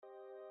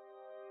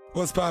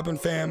What's poppin',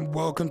 fam?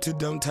 Welcome to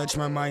Don't Touch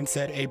My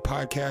Mindset, a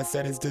podcast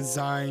that is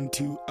designed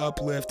to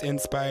uplift,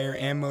 inspire,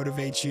 and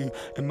motivate you,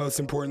 and most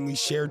importantly,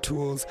 share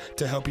tools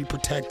to help you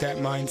protect that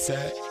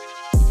mindset.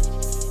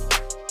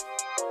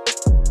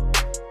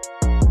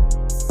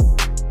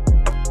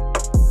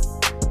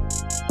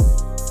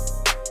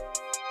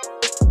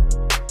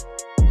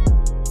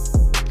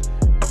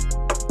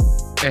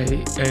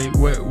 Hey,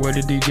 what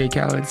did DJ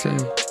Khaled say?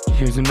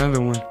 Here's another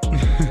one.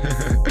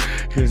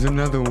 Here's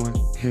another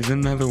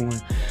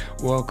one.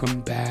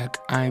 Welcome back.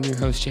 I'm your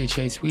host, Jay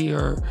Chase. We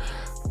are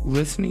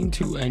listening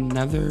to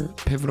another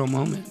pivotal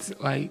moments.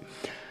 Like,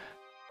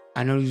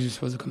 I know these are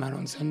supposed to come out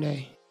on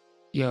Sunday.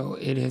 Yo,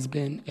 it has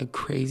been a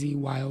crazy,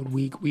 wild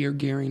week. We are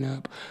gearing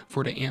up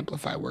for the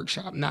Amplify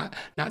workshop. Not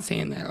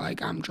saying that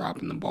like I'm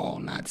dropping the ball,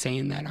 not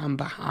saying that I'm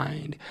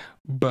behind,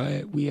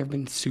 but we have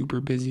been super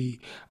busy.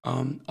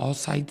 All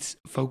sites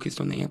focused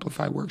on the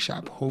Amplify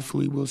workshop.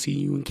 Hopefully we'll see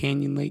you in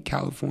Canyon Lake,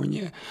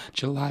 California,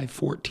 July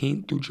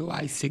 14th through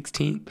July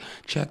 16th.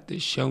 Check the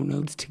show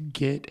notes to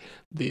get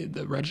the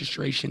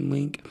registration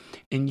link,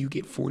 and you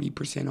get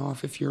 40%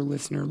 off if you're a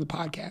listener of the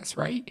podcast,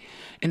 right?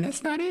 And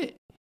that's not it.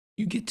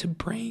 You get to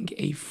bring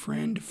a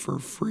friend for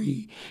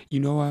free.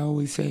 You know, I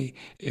always say,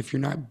 if you're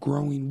not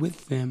growing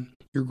with them,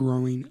 you're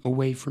growing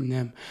away from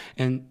them.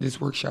 And this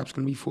workshop's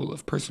going to be full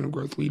of personal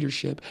growth,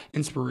 leadership,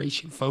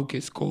 inspiration,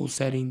 focus, goal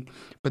setting.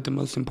 But the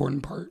most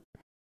important part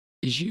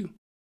is you.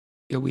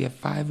 Yeah, we have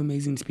 5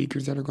 amazing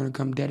speakers that are going to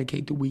come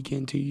dedicate the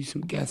weekend to you,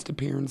 some guest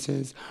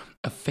appearances,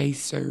 a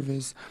face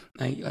service.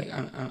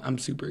 I'm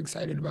super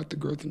excited about the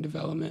growth and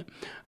development.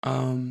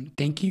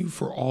 Thank you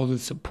for all the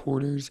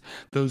supporters,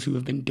 those who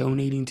have been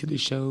donating to the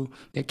show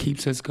that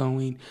keeps us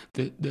going.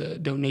 The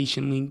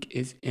donation link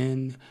is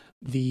in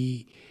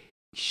the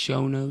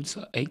show notes.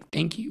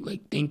 Thank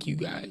you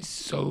guys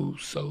so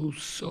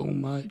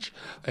much.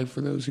 Like, for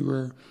those who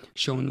are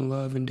showing the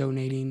love and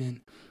donating,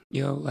 and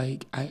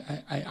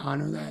I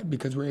honor that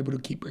because we're able to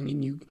keep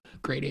bringing you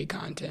grade A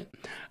content.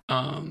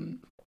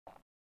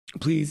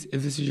 Please,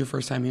 if this is your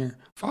first time here,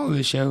 follow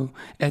the show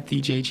at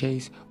The J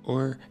Chase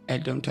or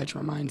at Don't Touch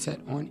My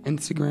Mindset on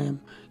Instagram,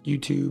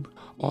 YouTube,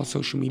 all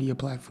social media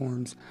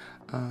platforms.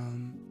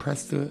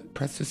 Press the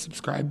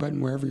subscribe button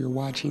wherever you're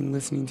watching,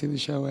 listening to the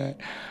show at.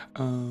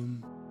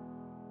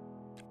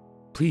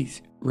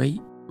 Please rate,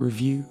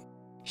 review,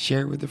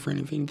 share it with a friend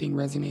if anything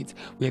resonates.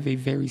 We have a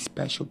very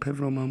special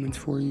pivotal moments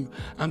for you.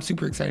 I'm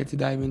super excited to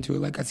dive into it.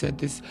 Like I said,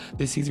 this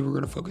season we're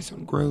going to focus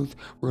on growth.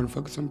 We're going to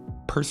focus on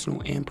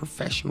personal and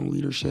professional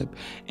leadership,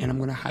 and I'm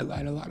going to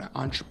highlight a lot of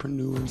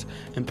entrepreneurs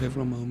and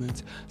pivotal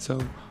moments. So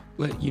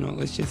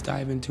let's just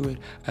dive into it.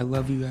 I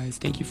love you guys.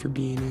 Thank you for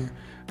being here.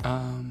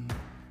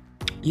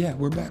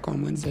 We're back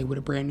on Wednesday with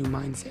a brand new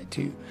mindset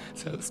too.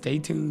 So stay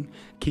tuned.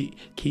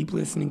 Keep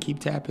listening. Keep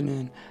tapping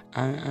in.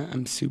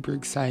 I'm super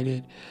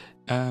excited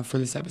for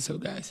this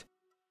episode, guys.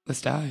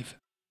 Let's dive.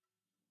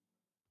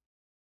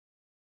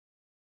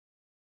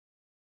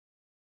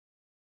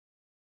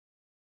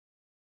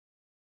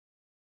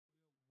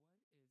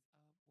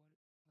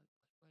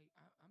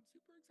 I'm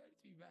super excited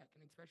to be back,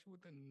 and especially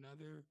with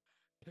another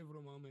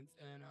pivotal moments.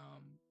 And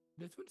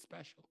this one's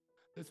special.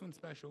 This one's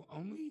special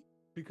only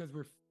because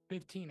we're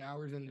 15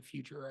 hours in the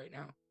future right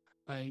now.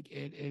 Like,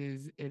 it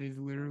is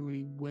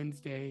literally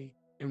Wednesday,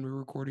 and we're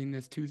recording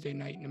this Tuesday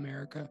night in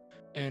America.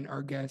 And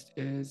our guest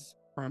is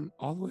from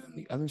all the way on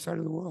the other side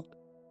of the world,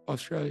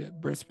 Australia,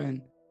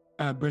 Brisbane.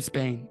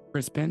 Brisbane.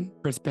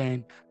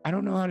 I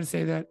don't know how to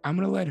say that. I'm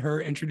going to let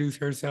her introduce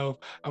herself.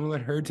 I'm going to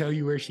let her tell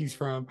you where she's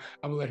from.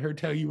 I'm going to let her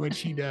tell you what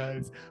she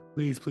does.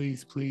 Please,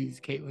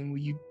 Caitlin, will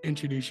you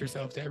introduce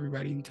yourself to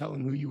everybody and tell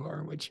them who you are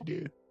and what you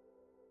do?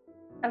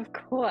 Of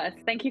course.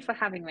 Thank you for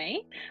having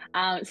me.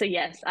 So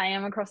yes, I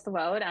am across the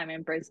world. I'm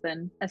in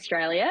Brisbane,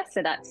 Australia.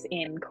 So that's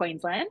in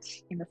Queensland,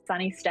 in the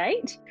sunny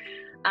state.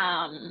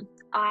 I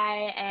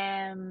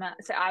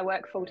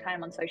work full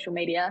time on social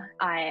media.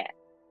 I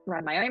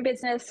run my own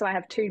business. So I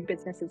have 2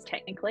 businesses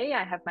technically.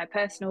 I have my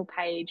personal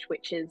page,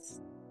 which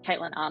is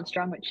Caitlin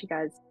Armstrong, which you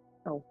guys,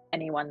 or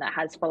anyone that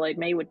has followed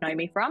me would know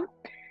me from.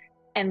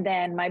 And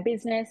then my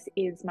business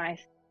is my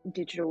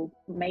digital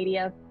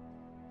media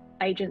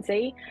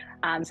agency.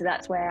 So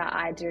that's where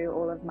I do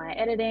all of my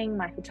editing,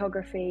 my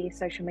photography,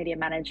 social media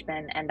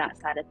management, and that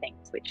side of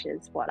things, which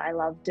is what I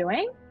love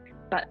doing.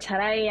 But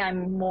today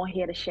I'm more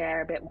here to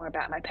share a bit more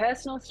about my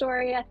personal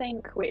story, I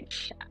think,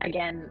 which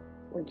again,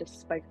 we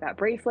just spoke about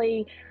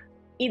briefly,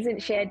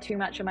 isn't shared too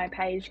much on my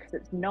page because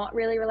it's not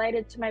really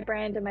related to my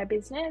brand and my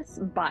business,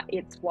 but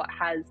it's what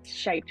has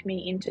shaped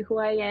me into who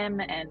I am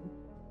and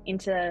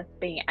into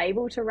being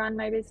able to run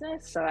my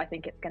business. So I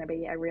think it's going to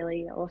be a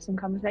really awesome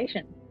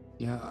conversation.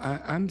 Yeah,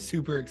 I'm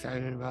super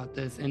excited about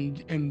this,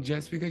 and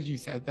just because you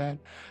said that,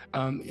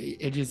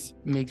 it just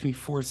makes me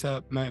force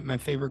up my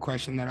favorite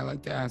question that I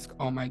like to ask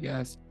all my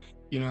guests.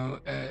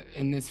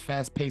 In this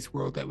fast-paced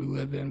world that we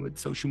live in with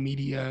social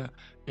media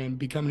and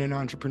becoming an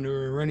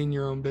entrepreneur, running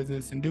your own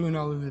business, and doing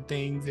all of the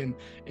things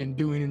and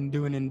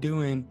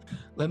doing,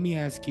 let me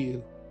ask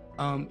you,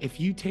 If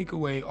you take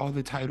away all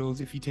the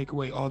titles, if you take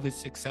away all the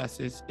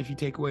successes, if you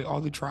take away all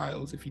the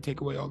trials, if you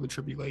take away all the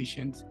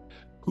tribulations,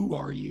 who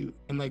are you?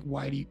 And like,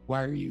 why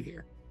are you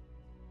here?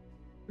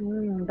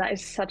 That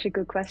is such a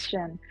good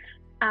question.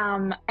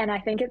 And I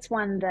think it's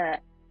one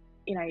that,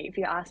 if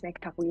you asked me a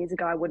couple of years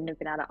ago, I wouldn't have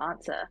been able to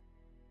answer.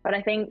 But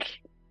I think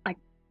like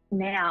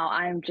now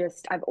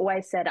I've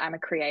always said I'm a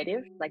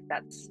creative. Like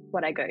that's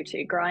what I go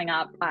to. Growing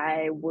up,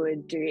 I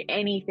would do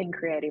anything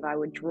creative. I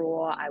would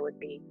draw, I would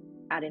be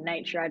out in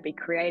nature, I'd be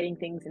creating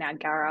things in our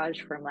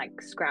garage from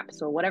like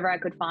scraps or whatever I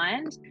could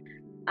find.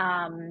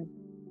 Um,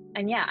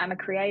 and yeah, I'm a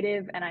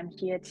creative and I'm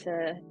here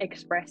to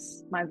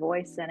express my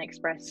voice and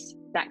express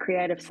that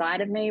creative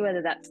side of me,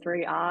 whether that's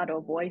through art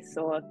or voice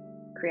or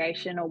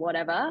creation or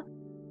whatever.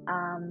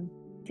 Um,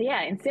 so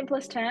yeah, in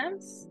simplest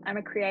terms, I'm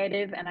a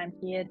creative and I'm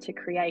here to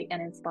create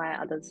and inspire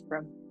others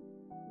from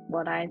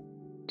what I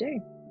do.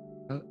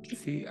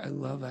 See, I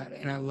love that.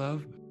 And I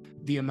love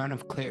the amount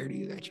of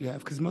clarity that you have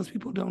because most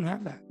people don't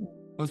have that.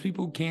 Most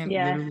people can't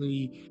Yeah.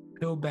 literally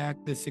peel back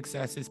the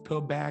successes,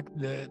 peel back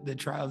the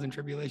trials and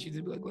tribulations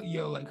and be like, well,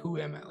 yo, like, who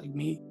am I? Like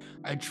me,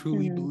 I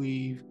truly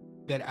believe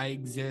that I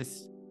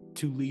exist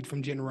to lead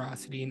from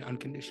generosity and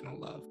unconditional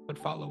love, but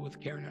follow with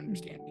care and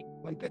understanding.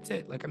 Like, that's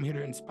it. Like, I'm here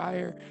to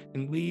inspire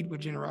and lead with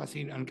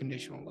generosity and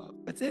unconditional love.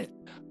 That's it.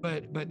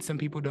 But some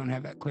people don't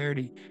have that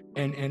clarity.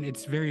 And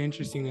it's very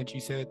interesting that you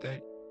said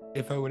that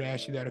if I would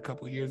ask you that a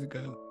couple of years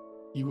ago,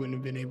 you wouldn't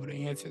have been able to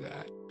answer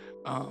that.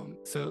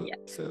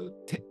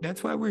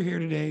 That's why we're here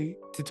today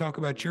to talk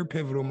about your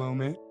pivotal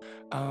moment.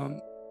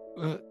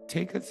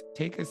 Take us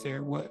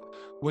there.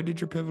 What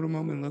did your pivotal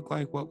moment look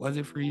like? What was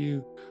it for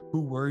you? Who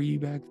were you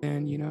back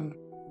then?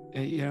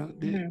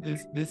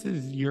 This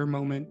is your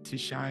moment to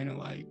shine a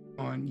light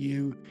on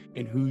you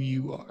and who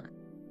you are.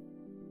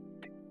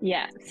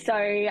 Yeah. So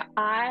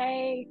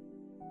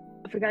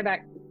if we go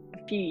back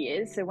a few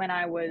years, so when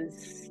I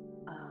was,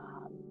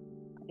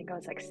 I think I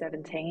was like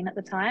 17 at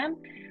the time,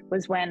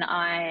 was when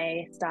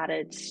I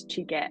started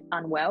to get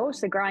unwell.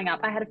 So growing up,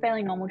 I had a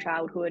fairly normal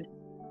childhood.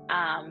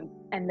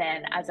 And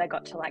then as I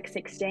got to like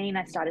 16,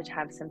 I started to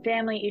have some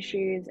family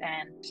issues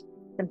and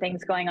some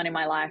things going on in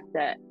my life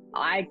that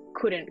I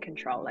couldn't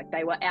control. Like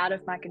they were out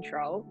of my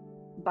control,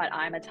 but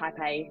I'm a type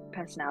A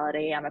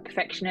personality. I'm a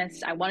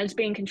perfectionist. I wanted to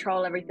be in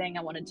control of everything.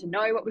 I wanted to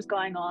know what was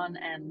going on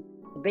and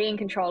be in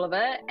control of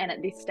it. And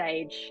at this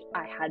stage,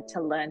 I had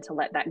to learn to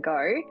let that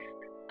go.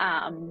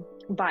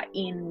 But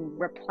in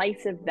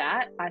replace of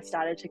that, I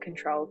started to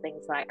control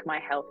things like my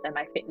health and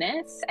my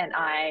fitness. And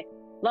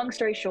long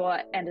story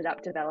short, ended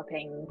up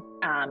developing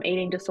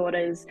eating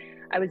disorders.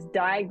 I was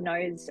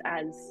diagnosed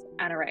as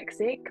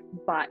anorexic,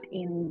 but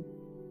in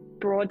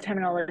broad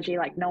terminology,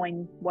 like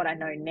knowing what I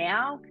know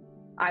now,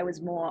 I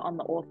was more on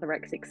the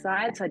orthorexic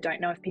side. So I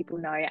don't know if people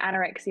know,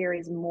 anorexia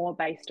is more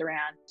based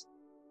around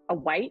a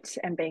weight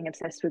and being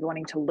obsessed with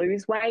wanting to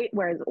lose weight,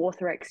 whereas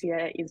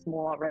orthorexia is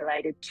more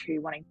related to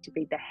wanting to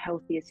be the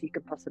healthiest you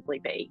could possibly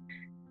be.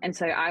 And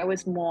so I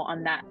was more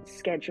on that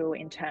schedule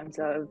in terms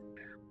of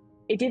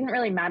it didn't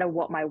really matter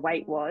what my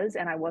weight was,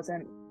 and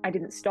I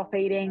didn't stop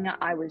eating.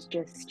 I was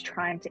just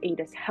trying to eat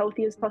as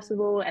healthy as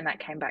possible, and that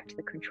came back to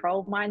the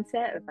control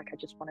mindset of like I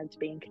just wanted to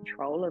be in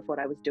control of what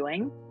I was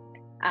doing.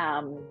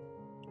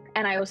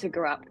 And I also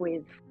grew up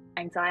with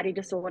anxiety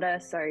disorder,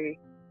 so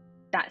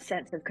that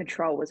sense of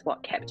control was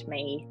what kept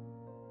me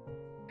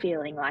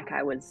feeling like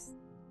I was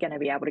going to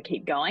be able to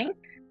keep going.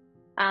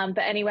 But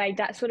anyway,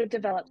 that sort of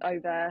developed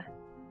over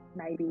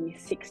maybe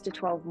 6 to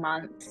 12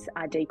 months.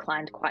 I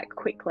declined quite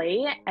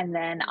quickly. And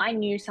then I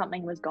knew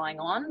something was going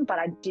on, but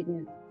I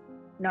didn't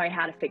know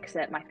how to fix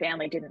it. My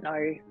family didn't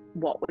know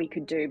what we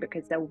could do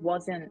because there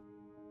wasn't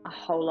a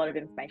whole lot of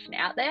information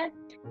out there.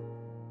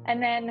 And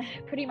then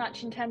pretty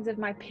much in terms of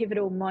my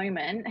pivotal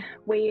moment,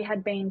 we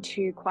had been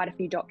to quite a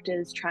few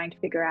doctors trying to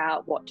figure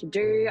out what to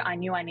do. I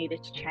knew I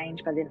needed to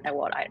change, but I didn't know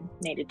what I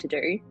needed to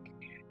do.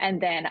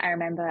 And then I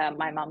remember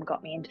my mum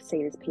got me in to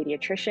see this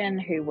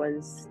pediatrician who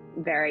was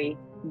very,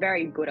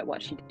 very good at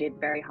what she did,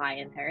 very high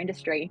in her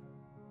industry.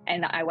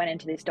 And I went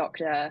into this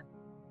doctor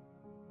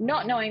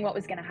not knowing what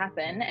was going to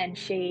happen. And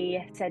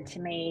she said to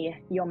me,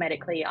 "You're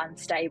medically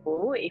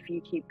unstable. If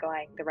you keep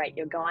going the rate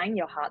you're going,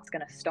 your heart's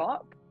going to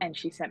stop." And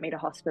she sent me to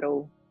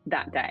hospital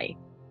that day.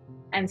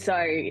 And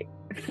so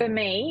for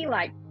me,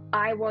 like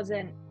I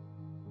wasn't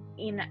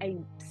in a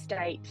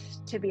state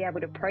to be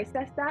able to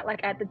process that.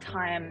 Like at the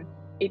time,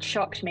 it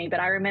shocked me, but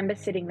I remember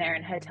sitting there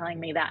and her telling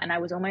me that, and I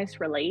was almost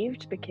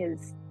relieved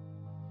because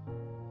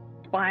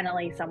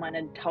finally someone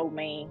had told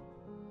me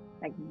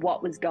like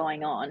what was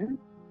going on.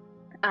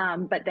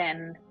 But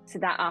then, so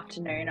that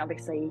afternoon,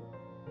 obviously,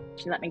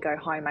 she let me go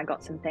home. I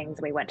got some things.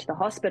 We went to the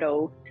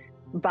hospital.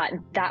 But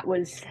that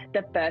was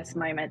the first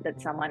moment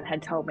that someone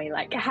had told me,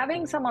 like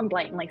having someone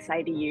blatantly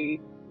say to you,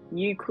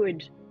 you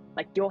could,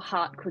 like your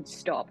heart could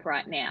stop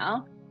right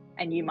now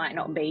and you might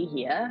not be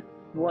here,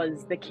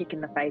 was the kick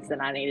in the face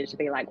that I needed to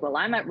be like, well,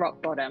 I'm at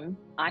rock bottom.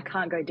 I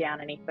can't go down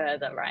any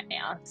further right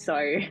now. So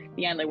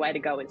the only way to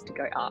go is to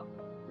go up.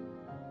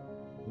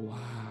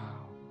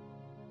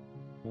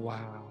 Wow.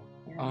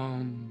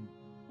 Yeah.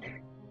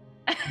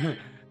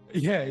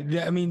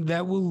 Yeah, I mean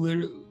that will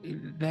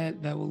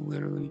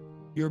literally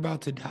you're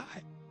about to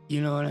die.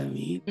 You know what I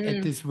mean? At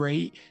Mm. this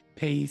rate,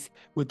 pace,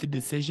 with the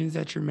decisions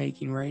that you're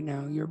making right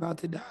now, you're about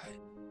to die.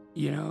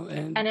 You know,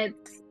 And and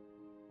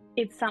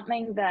it's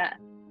something that,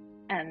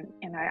 and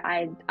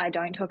I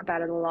don't talk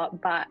about it a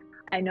lot, but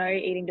I know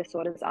eating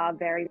disorders are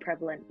very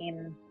prevalent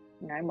in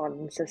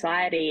modern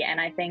society,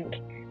 and I think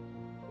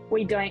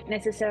we don't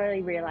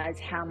necessarily realize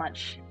how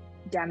much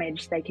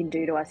damage they can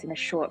do to us in a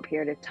short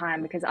period of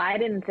time, because I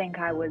didn't think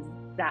I was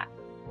that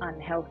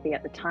unhealthy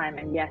at the time,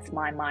 and yes,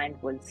 my mind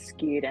was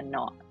skewed and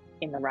not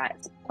in the right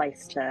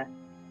place to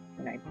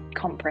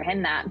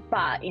comprehend that.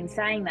 But in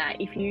saying that,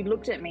 if you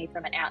looked at me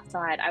from an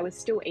outside, I was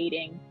still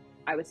eating,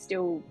 I was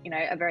still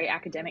a very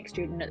academic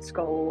student at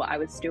school, I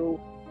was still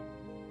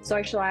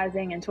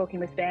socializing and talking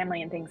with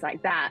family and things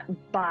like that,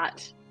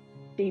 but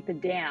deeper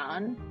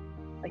down,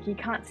 like, you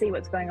can't see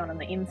what's going on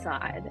the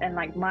inside. And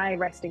like, my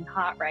resting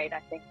heart rate,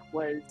 I think,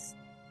 was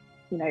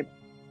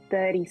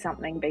 30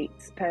 something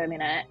beats per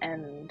minute,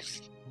 and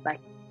like,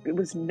 it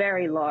was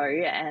very low,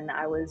 and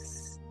I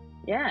was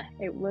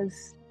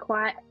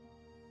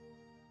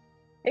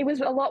it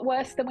was a lot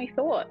worse than we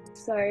thought.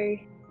 So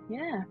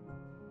yeah.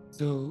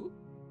 so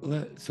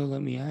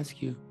let me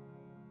ask you,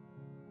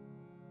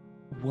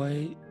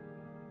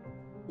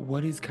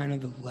 what is kind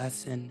of the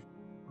lesson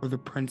or the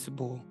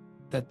principle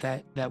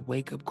that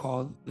wake up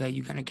call that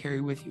you kind of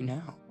carry with you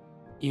now?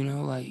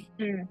 Like,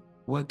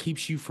 what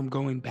keeps you from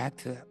going back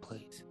to that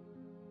place?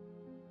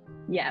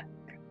 Yeah,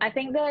 I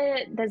think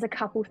that there's a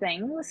couple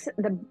things.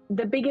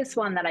 The biggest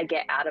one that I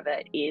get out of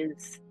it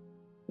is,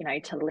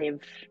 to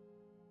live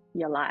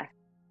your life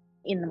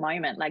in the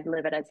moment, like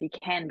live it as you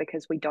can,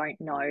 because we don't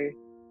know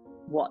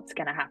what's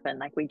going to happen.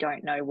 Like, we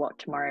don't know what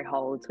tomorrow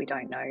holds. We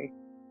don't know,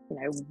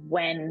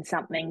 when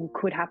something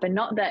could happen.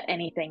 Not that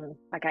anything,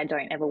 like, I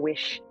don't ever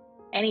wish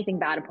anything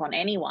bad upon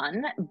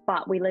anyone,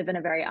 but we live in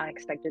a very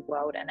unexpected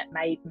world, and it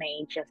made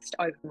me just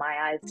open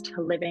my eyes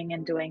to living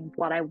and doing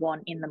what I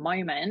want in the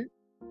moment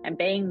and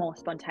being more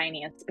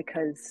spontaneous,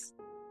 because,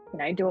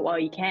 do it while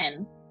you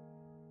can.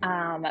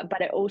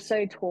 But it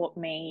also taught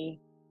me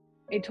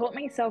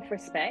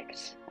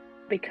self-respect,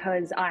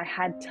 because I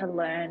had to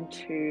learn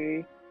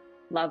to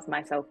love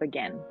myself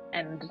again.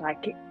 And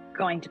like,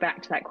 going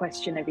back to that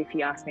question of, if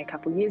you asked me a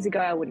couple of years ago,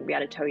 I wouldn't be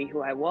able to tell you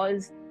who I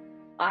was.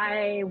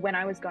 When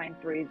I was going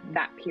through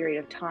that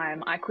period of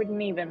time, I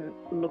couldn't even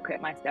look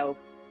at myself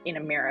in a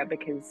mirror,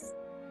 because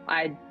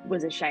I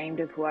was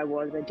ashamed of who I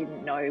was. I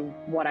didn't know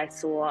what I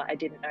saw. I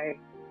didn't know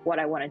what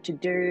I wanted to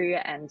do.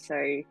 And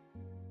so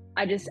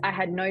I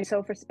had no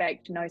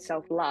self-respect, no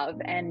self-love.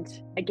 And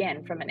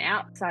again, from an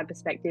outside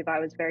perspective, I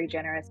was very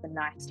generous and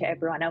nice to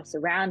everyone else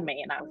around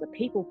me, and I was a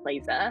people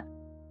pleaser.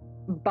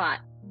 But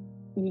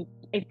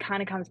it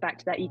kind of comes back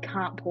to that, you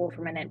can't pour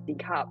from an empty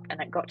cup.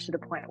 And it got to the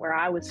point where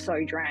I was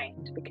so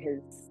drained,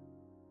 because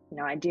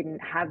I didn't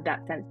have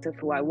that sense of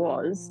who I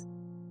was,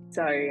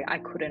 so I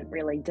couldn't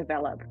really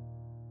develop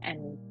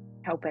and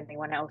help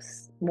anyone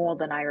else more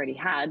than I already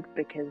had,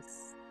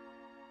 because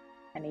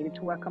I needed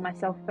to work on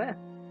myself first.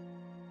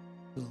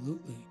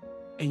 Absolutely.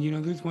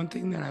 And there's one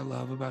thing that I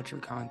love about your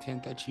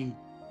content that you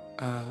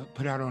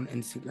put out on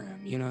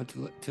Instagram,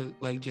 to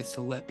like, just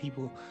to let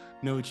people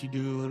know what you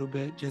do a little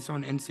bit, just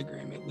on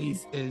Instagram at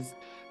least, is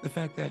the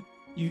fact that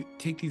you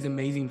take these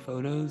amazing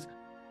photos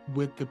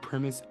with the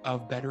premise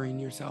of bettering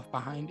yourself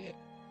behind it.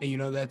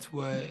 And that's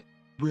what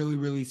really,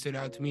 really stood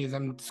out to me as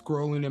I'm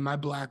scrolling in my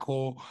black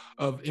hole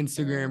of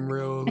Instagram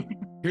reels.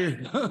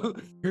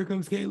 Here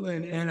comes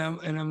Caitlin, and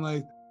I'm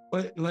like,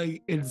 but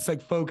like, it's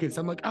like focus.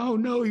 I'm like, oh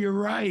no, you're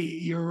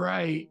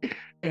right.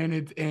 And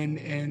it's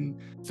and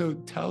so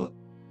tell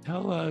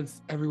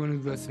us, everyone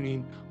who's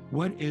listening,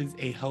 what is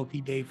a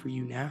healthy day for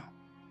you now?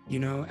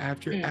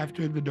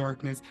 After the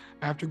darkness,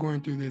 after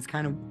going through this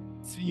kind of,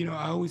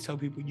 I always tell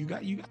people, you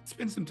got to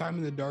spend some time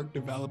in the dark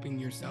developing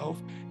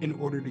yourself in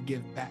order to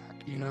give back.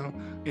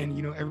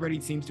 And everybody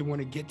seems to want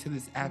to get to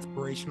this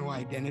aspirational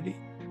identity,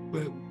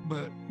 but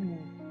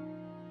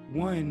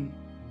one,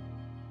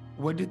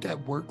 what did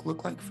that work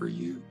look like for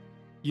you?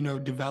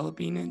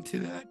 Developing into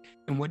that,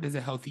 and what does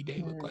a healthy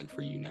day look like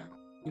for you now?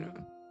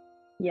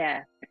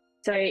 Yeah.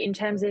 So in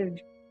terms of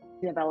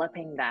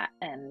developing that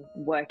and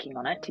working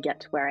on it to get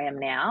to where I am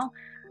now,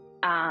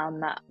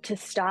 to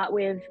start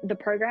with, the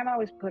program I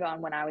was put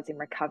on when I was in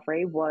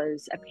recovery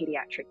was a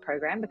pediatric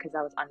program, because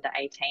I was under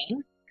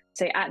 18.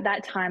 So at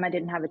that time, I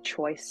didn't have a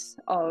choice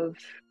of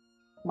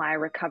my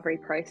recovery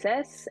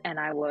process, and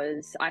I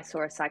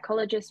saw a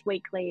psychologist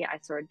weekly, I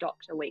saw a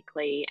doctor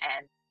weekly,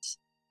 and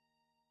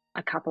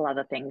a couple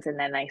other things, and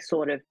then they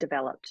sort of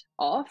developed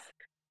off.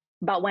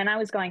 But when I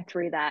was going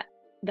through that,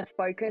 the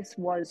focus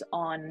was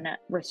on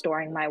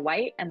restoring my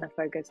weight, and the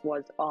focus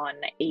was on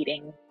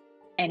eating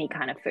any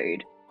kind of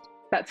food.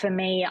 But for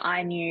me,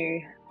 I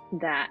knew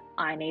that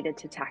I needed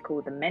to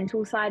tackle the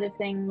mental side of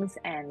things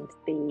and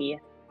the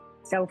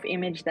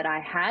self-image that I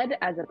had,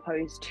 as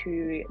opposed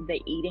to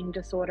the eating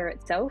disorder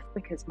itself,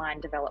 because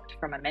mine developed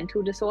from a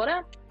mental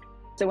disorder.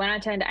 So when I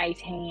turned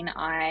 18,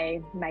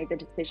 I made the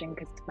decision,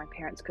 because my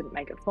parents couldn't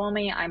make it for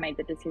me, I made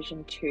the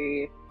decision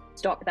to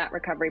stop that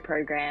recovery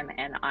program,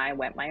 and I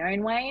went my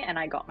own way, and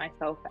I got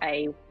myself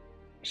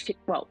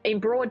well, in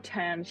broad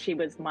terms, she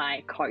was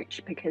my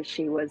coach, because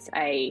she was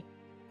a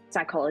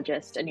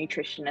psychologist, a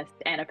nutritionist,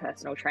 and a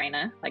personal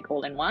trainer, like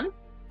all in one.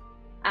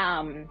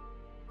 And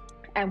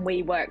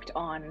we worked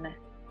on,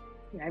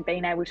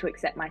 being able to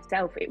accept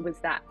myself. It was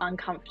that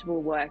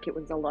uncomfortable work. It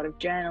was a lot of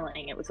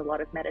journaling. It was a lot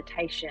of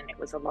meditation. It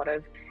was a lot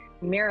of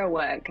mirror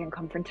work and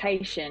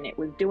confrontation. It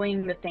was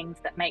doing the things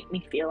that make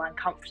me feel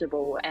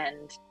uncomfortable,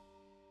 and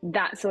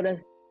that sort of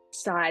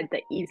side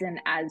that isn't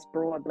as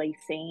broadly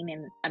seen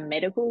in a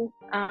medical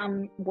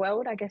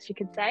world, I guess you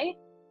could say.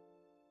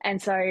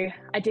 And so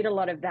I did a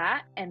lot of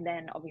that. And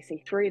then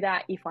obviously through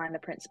that, you find the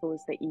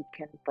principles that you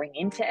can bring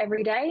into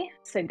every day.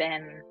 So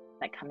then,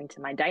 like, coming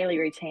to my daily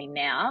routine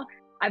now,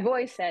 I've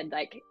always said,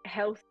 like,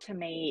 health to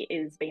me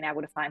is being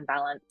able to find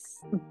balance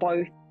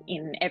both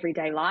in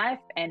everyday life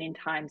and in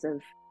times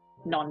of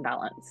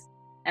non-balance.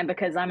 And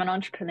because I'm an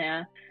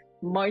entrepreneur,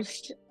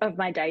 most of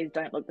my days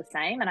don't look the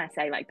same. And I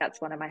say, like, that's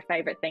one of my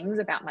favorite things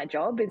about my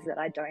job, is that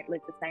I don't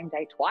live the same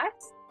day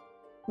twice.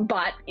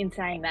 But in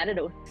saying that, it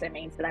also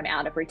means that I'm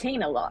out of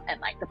routine a lot. And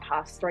like the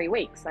past 3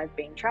 weeks, I've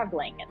been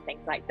traveling and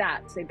things like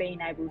that. So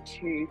being able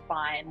to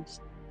find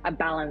a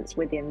balance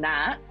within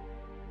that,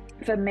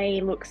 for me,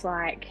 looks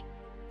like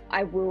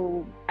I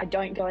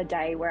don't go a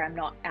day where I'm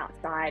not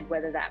outside,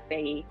 whether that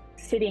be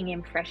sitting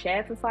in fresh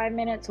air for 5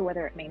 minutes, or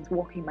whether it means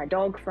walking my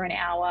dog for an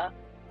hour,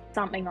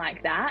 something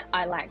like that.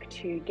 I like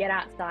to get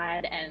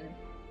outside, and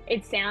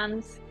it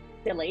sounds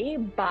silly,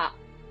 but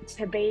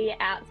to be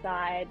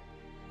outside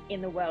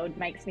in the world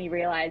makes me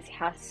realize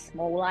how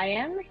small I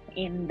am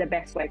in the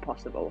best way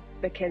possible,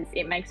 because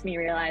it makes me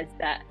realize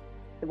that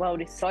the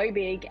world is so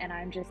big and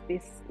I'm just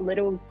this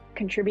little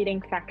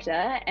contributing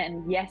factor.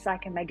 And yes, I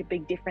can make a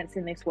big difference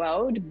in this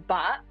world,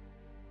 but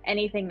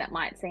anything that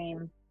might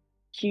seem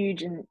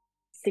huge and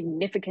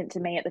significant to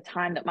me at the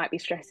time that might be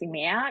stressing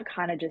me out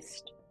kind of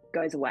just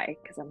goes away,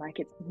 because I'm like,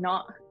 it's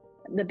not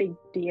the big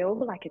deal.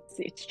 Like,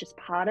 it's just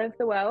part of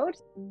the world,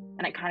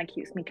 and it kind of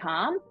keeps me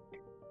calm.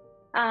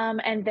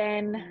 And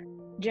then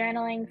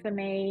journaling for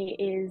me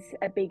is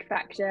a big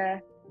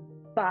factor,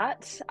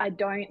 but I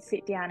don't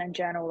sit down and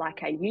journal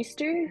like I used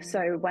to.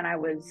 So when I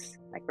was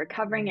like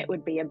recovering, it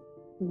would be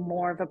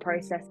more of a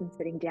process and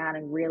sitting down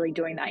and really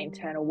doing that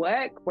internal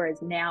work.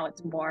 Whereas now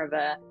it's more of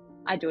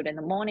I do it in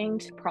the morning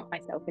to prompt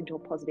myself into a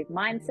positive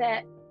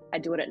mindset. I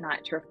do it at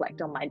night to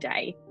reflect on my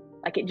day.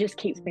 Like, it just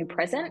keeps me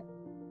present.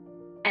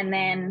 And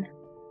then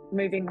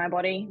moving my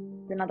body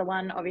is another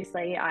one.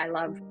 Obviously, I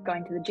love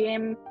going to the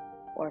gym,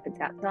 or if it's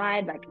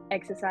outside, like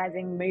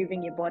exercising.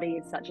 Moving your body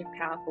is such a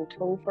powerful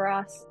tool for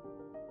us.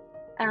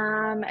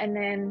 And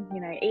then,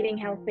 eating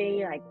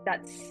healthy, like,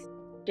 that's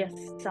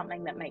just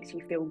something that makes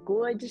you feel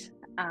good.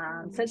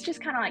 So it's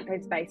just kind of like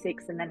those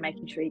basics, and then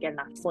making sure you get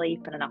enough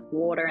sleep and enough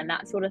water and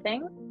that sort of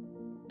thing.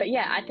 But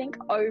yeah, I think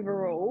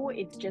overall,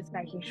 it's just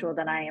making sure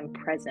that I am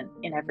present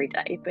in every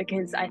day,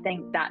 because I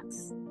think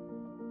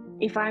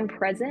if I'm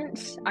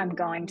present, I'm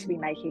going to be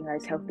making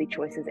those healthy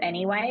choices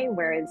anyway.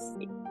 Whereas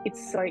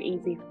it's so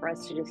easy for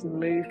us to just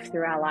move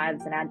through our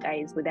lives and our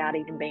days without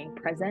even being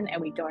present, and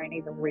we don't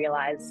even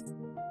realize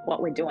what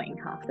we're doing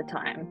half the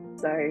time.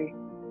 So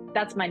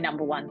that's my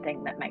number one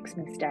thing that makes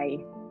me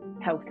stay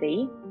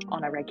healthy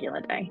on a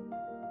regular day.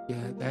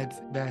 Yeah,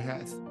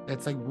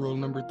 that's like rule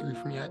number 3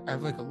 for me. I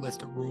have like a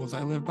list of rules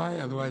I live by.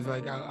 Otherwise,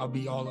 like I'll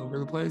be all over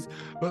the place.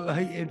 But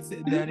like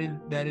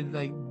that is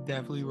like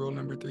definitely rule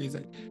number 3 is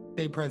like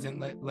stay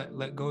present.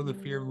 Let go of the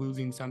fear of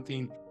losing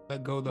something.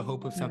 Let go of the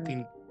hope of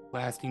something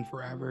lasting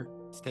forever.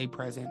 Stay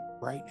present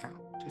right now.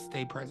 Just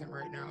stay present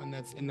right now,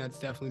 and that's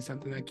definitely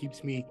something that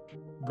keeps me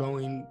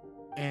going.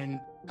 And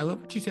I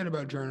love what you said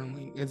about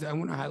journaling. I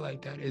want to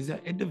highlight that is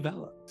that it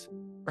develops.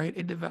 Right?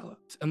 It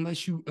develops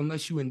unless you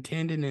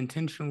intend and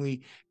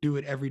intentionally do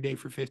it every day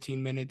for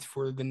 15 minutes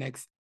for the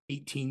next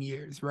 18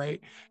 years, right?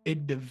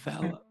 It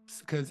develops,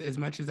 because as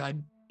much as I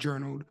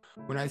journaled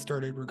when I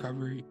started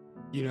recovery,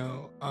 is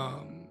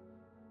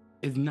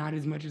not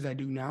as much as I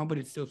do now, but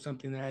it's still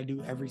something that I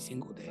do every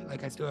single day.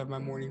 Like, I still have my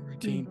morning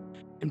routine,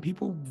 and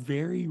people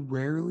very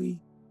rarely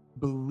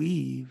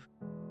believe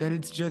that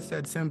it's just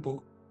that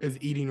simple as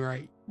eating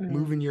right.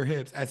 Moving your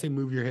hips. I say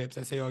move your hips.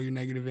 I say all your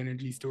negative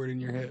energy stored in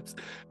your hips.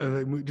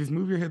 Just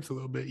move your hips a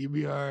little bit. You'll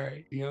be all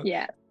right.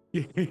 Yeah.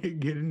 Get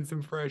in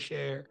some fresh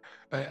air.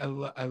 I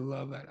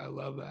love that. I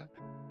love that.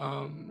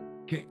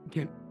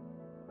 Can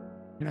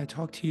I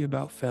talk to you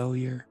about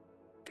failure?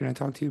 Can I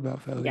talk to you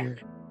about failure?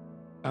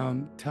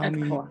 Yeah. Tell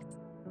me.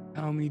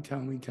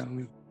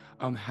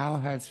 How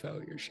has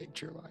failure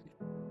shaped your life?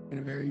 In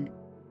a very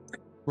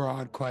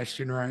broad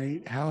question,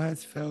 right? How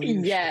has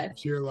failure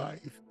shaped your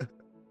life?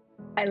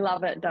 I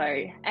love it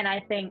though. And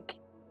I think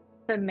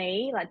for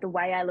me, like, the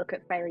way I look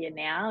at failure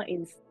now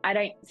is I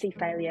don't see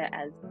failure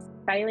as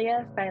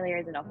failure. Failure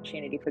is an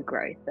opportunity for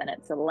growth, and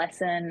it's a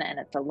lesson, and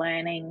it's a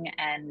learning.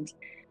 And,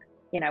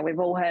 we've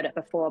all heard it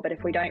before, but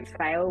if we don't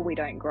fail, we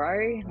don't grow.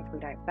 And if we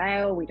don't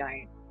fail, we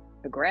don't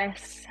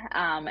progress.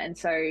 And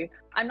so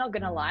I'm not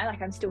going to lie,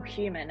 like I'm still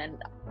human,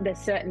 and there's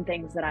certain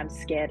things that I'm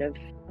scared of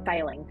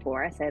failing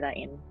for. I say that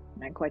in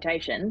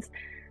quotations,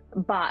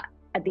 but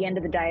at the end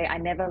of the day, I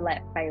never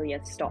let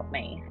failure stop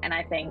me. And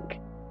I think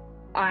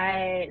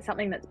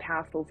something that's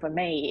powerful for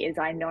me is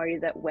I know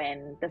that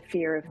when the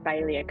fear of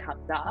failure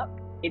comes up,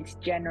 it's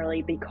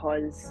generally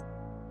because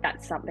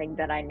that's something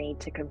that I need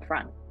to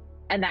confront.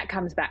 And that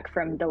comes back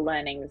from the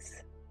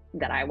learnings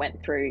that I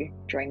went through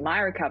during my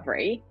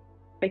recovery,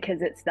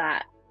 because it's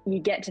that you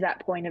get to that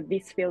point of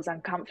this feels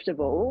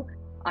uncomfortable.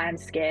 I'm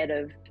scared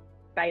of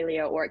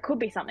failure, or it could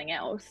be something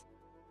else.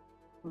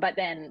 But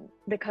then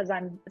because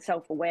I'm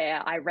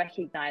self-aware, I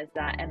recognize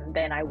that, and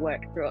then I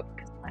work through it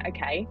because I'm like,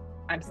 okay,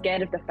 I'm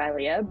scared of the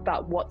failure,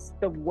 but what's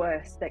the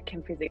worst that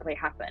can physically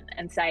happen?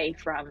 And say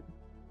from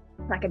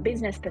like a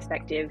business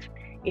perspective,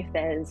 if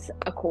there's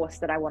a course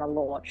that I want to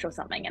launch or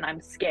something and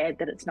I'm scared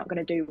that it's not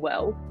going to do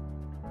well,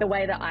 the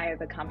way that I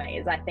overcome it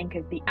is I think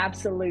of the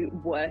absolute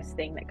worst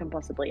thing that can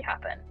possibly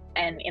happen.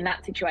 And in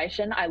that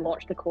situation, I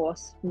launch the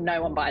course,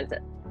 no one buys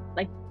it.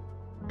 Like,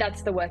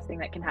 that's the worst thing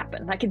that can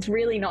happen. Like, it's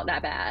really not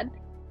that bad.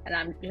 And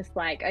I'm just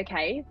like,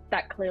 okay,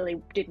 that clearly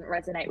didn't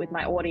resonate with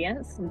my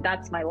audience.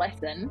 That's my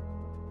lesson.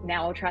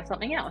 Now I'll try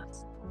something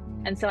else.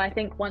 And so I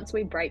think once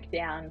we break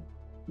down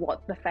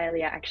what the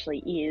failure actually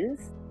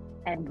is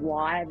and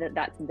why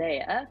that's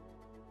there,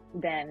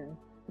 then,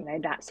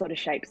 that sort of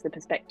shapes the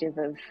perspective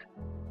of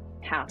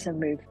how to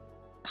move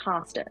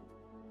past it,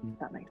 if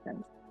that makes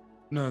sense.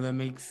 No, that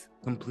makes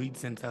complete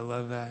sense. I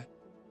love that.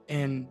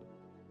 And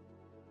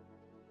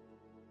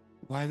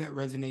why that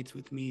resonates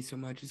with me so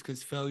much is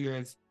because failure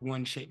has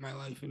shaped my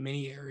life in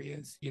many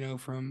areas,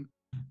 from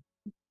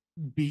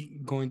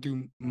going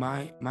through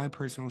my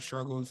personal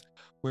struggles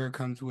where it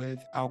comes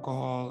with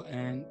alcohol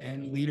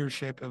and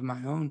leadership of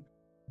my own,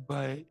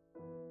 but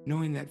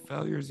knowing that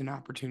failure is an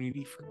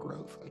opportunity for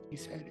growth, like you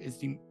said,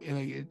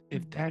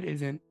 if that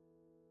isn't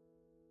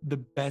the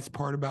best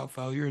part about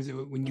failure, is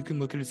when you can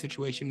look at a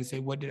situation and say,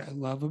 what did I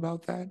love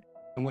about that,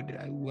 and what did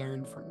I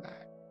learn from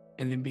that,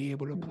 and then be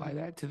able to apply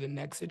that to the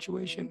next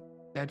situation.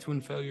 That's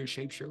when failure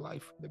shapes your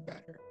life for the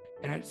better.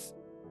 And that's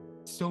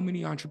so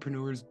many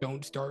entrepreneurs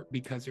don't start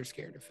because they're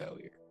scared of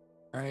failure,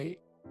 right?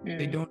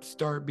 They don't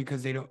start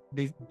because they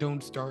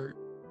don't start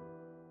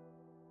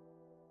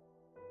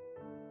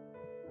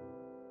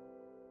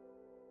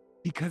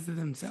because of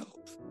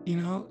themselves,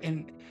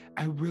 and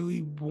I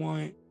really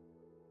want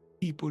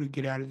people to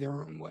get out of their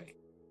own way.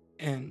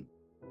 And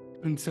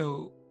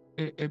so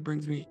it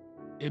brings me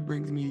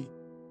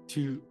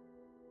to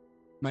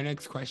my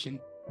next question.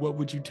 What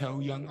would you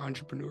tell young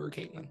entrepreneur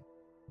Caitlin?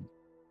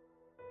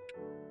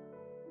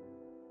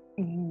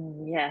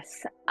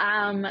 Yes.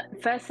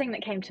 First thing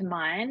that came to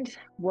mind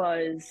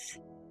was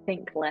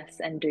think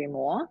less and do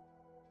more.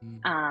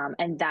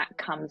 And that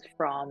comes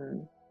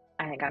from,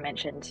 I think I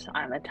mentioned,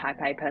 I'm a type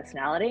A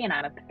personality and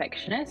I'm a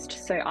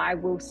perfectionist. So I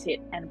will sit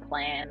and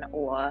plan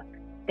or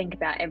think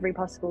about every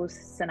possible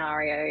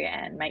scenario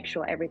and make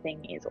sure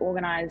everything is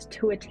organized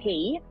to a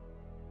T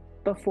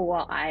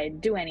before I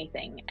do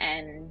anything.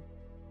 And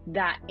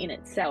that in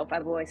itself,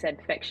 I've always said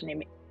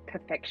perfectionism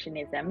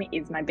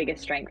is my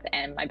biggest strength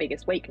and my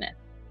biggest weakness,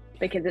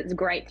 because it's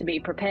great to be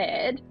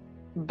prepared,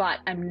 but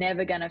I'm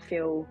never going to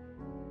feel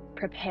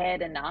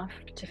prepared enough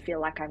to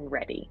feel like I'm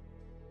ready.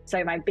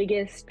 So my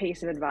biggest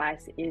piece of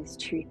advice is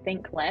to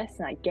think less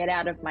and get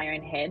out of my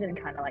own head and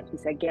kind of, like you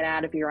said, get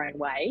out of your own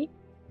way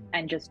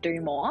and just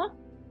do more.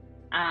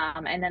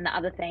 And then the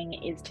other thing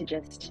is to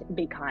just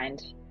be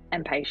kind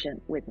and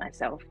patient with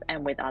myself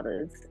and with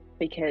others,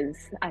 because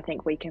I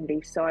think we can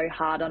be so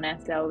hard on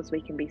ourselves.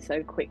 We can be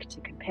so quick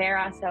to compare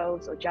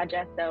ourselves or judge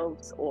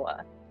ourselves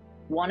or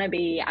want to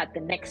be at the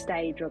next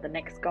stage or the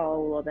next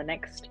goal or the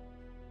next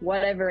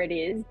whatever it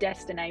is,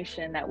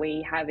 destination that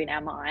we have in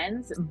our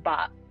minds.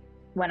 But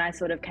when I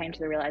sort of came to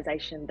the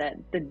realization that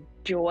the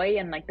joy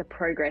and the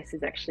progress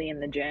is actually in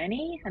the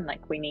journey, and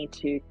we need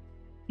to,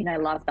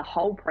 love the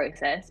whole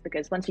process,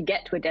 because once you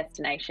get to a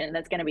destination,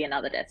 there's going to be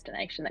another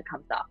destination that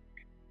comes up.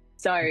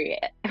 So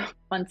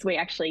once we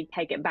actually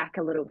take it back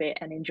a little bit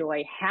and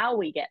enjoy how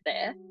we get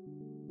there,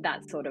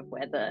 that's sort of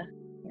where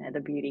the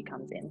beauty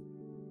comes in.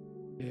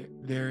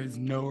 There is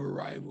no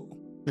arrival.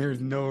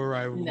 There's no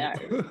arrival. No.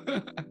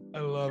 I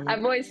love it.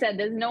 I've always said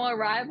there's no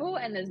arrival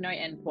and there's no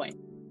end point.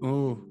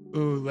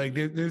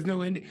 There's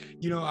no end.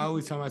 I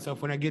always tell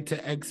myself, when I get to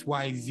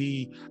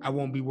XYZ, I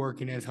won't be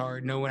working as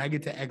hard. No, when I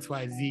get to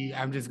XYZ,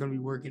 I'm just going to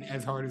be working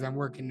as hard as I'm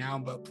working now,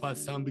 but plus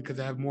some,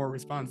 because I have more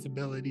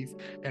responsibilities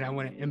and I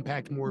want to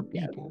impact more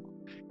people.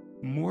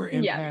 More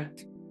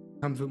impact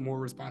comes with more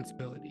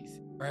responsibilities,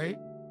 right?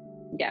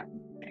 Yeah.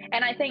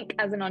 And I think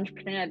as an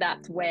entrepreneur,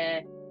 that's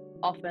where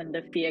often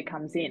the fear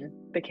comes in,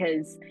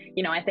 because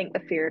I think the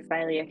fear of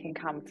failure can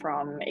come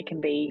from, it can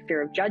be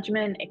fear of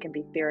judgment, it can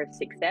be fear of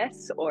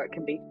success, or it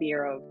can be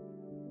fear of,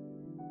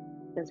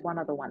 there's one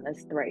other one,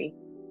 there's three,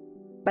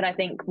 but I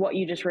think what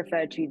you just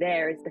referred to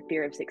there is the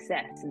fear of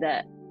success,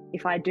 that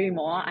if I do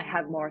more, I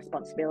have more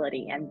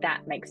responsibility, and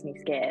that makes me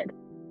scared.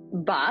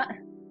 But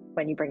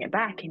when you bring it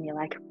back and you're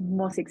like,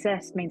 more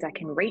success means I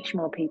can reach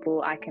more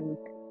people, I can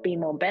be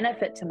more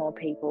benefit to more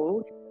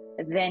people,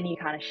 then you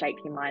kind of shape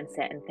your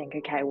mindset and think,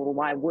 okay, well,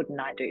 why wouldn't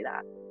I do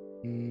that?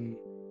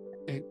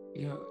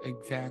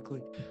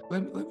 Exactly.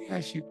 Let me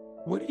ask you,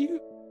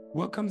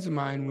 what comes to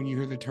mind when you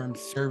hear the term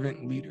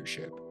servant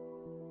leadership?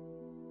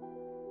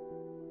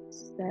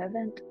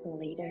 Servant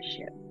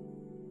leadership.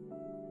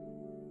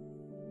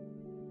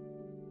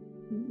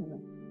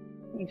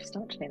 You've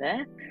stumped me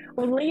there.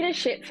 Well,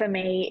 leadership for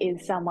me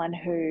is someone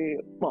who,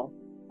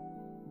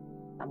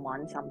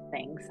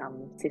 something,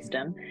 some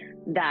system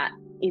that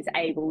is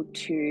able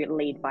to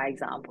lead by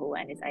example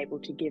and is able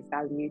to give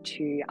value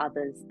to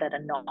others that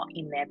are not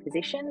in their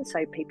position.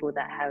 So people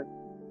that have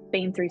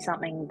been through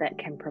something that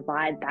can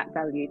provide that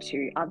value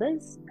to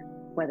others,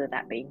 whether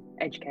that be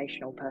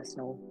educational,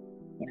 personal,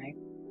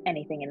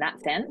 anything in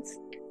that sense.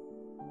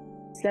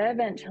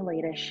 Servant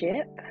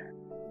leadership,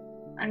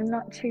 I'm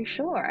not too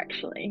sure,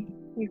 actually.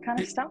 You kind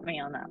of stumped me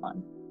on that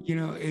one.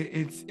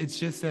 It's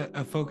just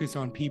a focus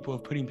on people,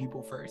 of putting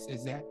people first.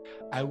 Is that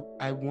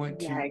I want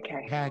to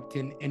impact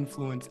and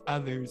influence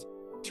others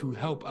to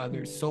help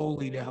others,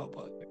 solely to help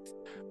others,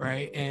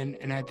 right?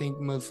 And I think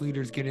most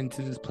leaders get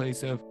into this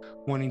place of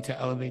wanting to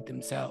elevate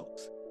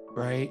themselves,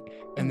 right?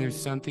 And there's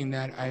something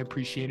that I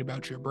appreciate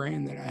about your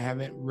brand that I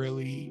haven't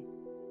really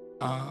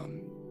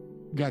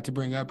got to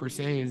bring up or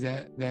say, is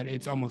that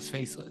it's almost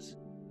faceless.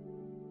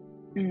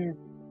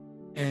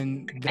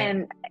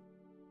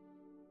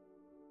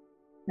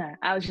 No,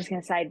 I was just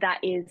going to say that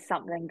is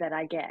something that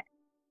I get,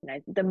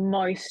 the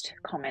most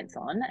comments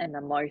on and the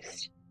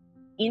most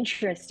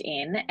interest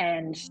in.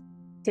 And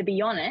to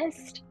be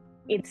honest,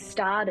 it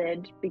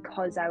started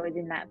because I was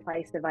in that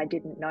place of I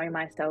didn't know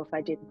myself.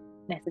 I didn't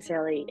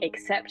necessarily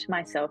accept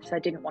myself. So I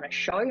didn't want to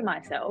show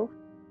myself.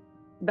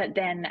 But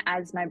then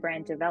as my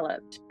brand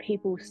developed,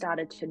 people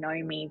started to know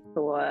me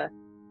for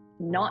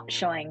not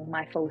showing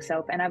my full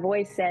self. And I've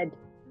always said,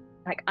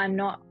 I'm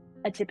not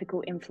a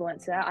typical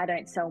influencer. I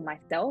don't sell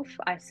myself.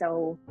 I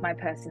sell my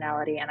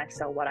personality and I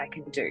sell what I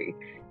can do.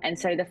 And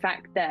so the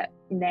fact that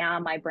now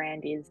my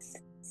brand is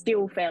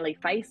still fairly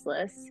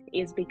faceless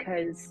is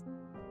because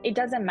it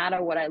doesn't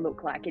matter what I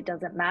look like. It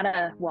doesn't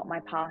matter what my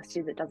past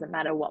is. It doesn't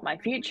matter what my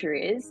future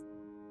is.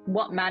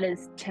 What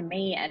matters to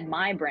me and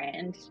my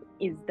brand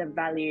is the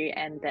value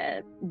and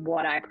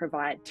what I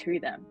provide to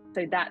them.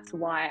 So that's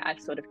why I've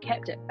sort of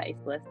kept it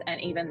faceless.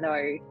 And even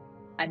though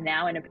I'm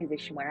now in a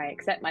position where I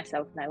accept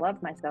myself and I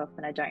love myself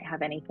and I don't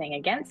have anything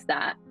against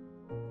that,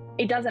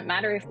 it doesn't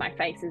matter if my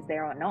face is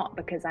there or not,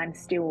 because I'm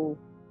still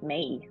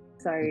me.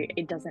 So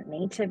it doesn't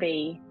need to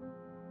be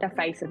the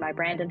face of my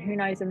brand, and who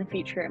knows, in the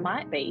future it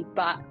might be.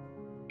 But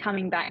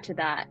coming back to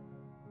that,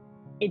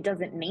 it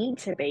doesn't need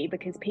to be,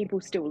 because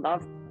people still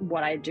love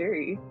what I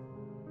do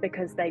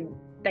because they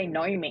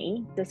know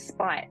me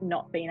despite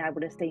not being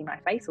able to see my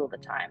face all the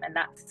time. And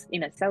that's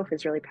in itself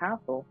is really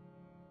powerful.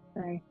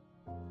 So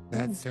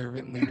that's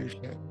servant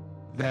leadership.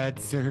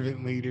 That's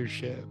servant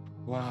leadership.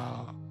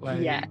 Wow.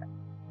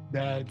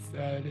 That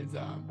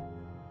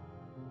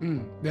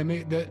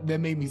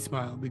made me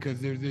smile, because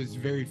there's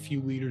very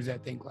few leaders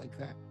that think like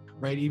that,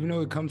 right? Even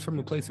though it comes from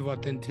a place of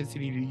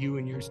authenticity to you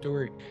and your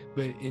story,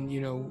 but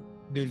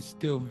there's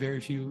still very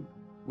few.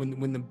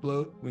 When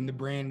the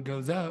brand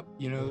goes up,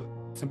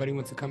 somebody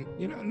wants to come,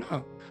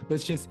 no,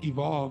 let's just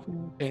evolve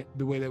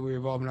the way that we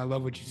evolve. And I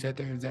love what you said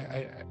there, is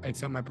that I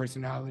sell my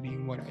personality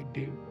and what I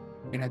do.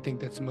 And I think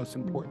that's the most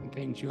important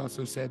thing. You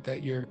also said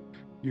that your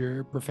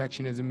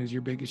perfectionism is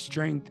your biggest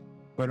strength,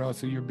 but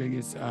also your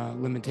biggest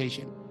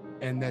limitation.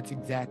 And that's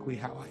exactly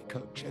how I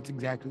coach. That's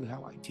exactly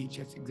how I teach.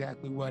 That's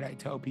exactly what I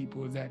tell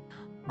people, is that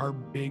our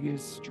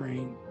biggest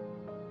strength,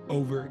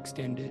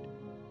 overextended,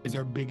 is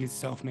our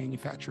biggest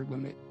self-manufactured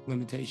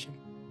limitation,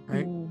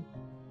 right?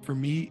 For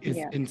me,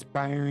 it's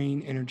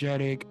inspiring,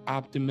 energetic,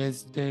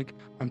 optimistic.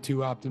 I'm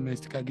too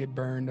optimistic. I get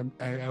burned.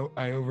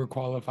 I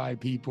overqualify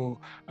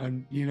people.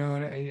 I'm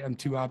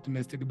too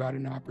optimistic about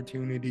an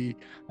opportunity.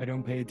 I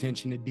don't pay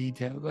attention to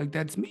detail.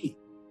 That's me.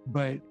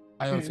 But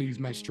I also use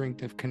my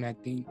strength of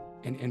connecting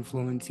and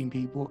influencing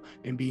people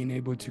and being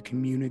able to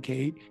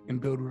communicate and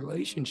build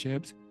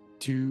relationships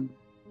to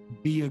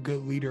be a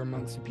good leader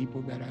amongst the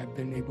people that I've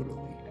been able to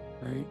lead,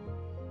 right?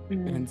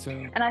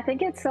 And I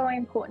think it's so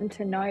important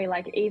to know,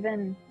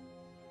 even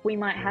we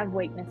might have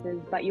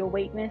weaknesses, but your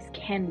weakness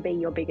can be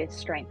your biggest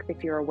strength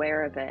if you're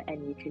aware of it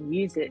and you can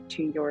use it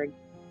to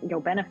your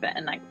benefit.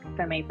 And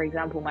for me, for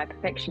example, my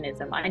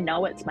perfectionism, I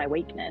know it's my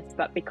weakness,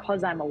 but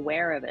because I'm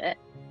aware of it,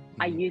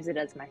 I use it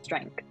as my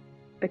strength,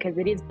 because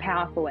it is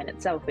powerful in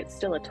itself. It's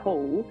still a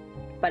tool,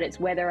 but it's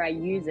whether I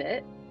use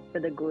it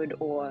for the good,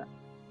 or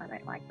I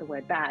don't like the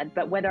word bad,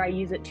 but whether I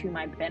use it to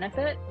my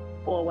benefit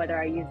or whether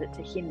I use it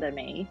to hinder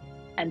me.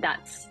 And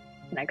that's,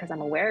 because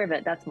I'm aware of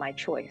it, that's my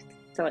choice.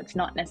 So it's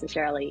not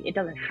necessarily, it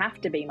doesn't have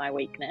to be my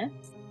weakness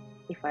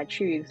if I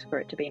choose for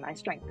it to be my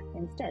strength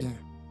instead. Yeah.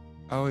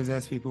 I always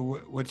ask people,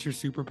 what's your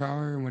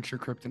superpower and what's your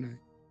kryptonite?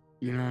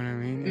 You know what I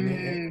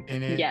mean?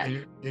 Yeah.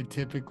 And it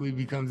typically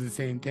becomes the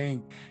same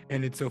thing.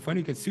 And it's so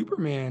funny because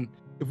Superman,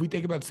 if we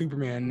think about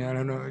Superman, I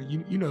don't know,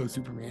 you know who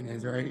Superman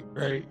is, right?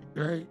 Right.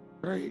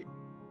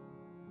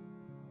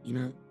 You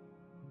know?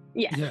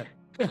 Yeah, Yeah.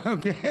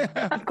 Okay.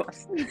 of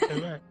course.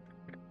 Right.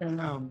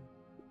 And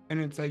and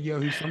it's like, yo,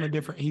 he's from a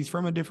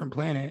different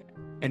planet,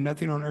 and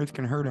nothing on Earth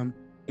can hurt him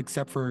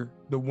except for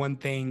the one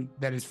thing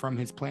that is from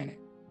his planet.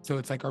 So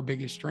it's like our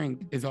biggest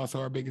strength is also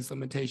our biggest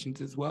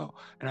limitations as well.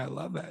 And I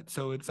love that.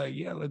 So it's like,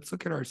 yeah, let's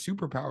look at our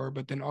superpower,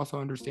 but then also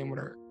understand what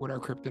our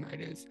kryptonite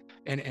is,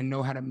 and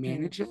know how to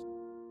manage it.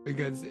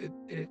 Because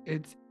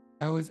it's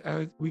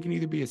we can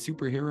either be a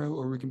superhero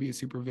or we can be a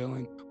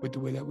supervillain with the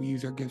way that we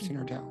use our gifts and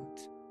our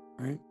talents.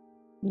 Right?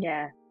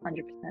 Yeah,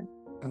 100%.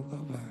 I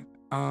love that.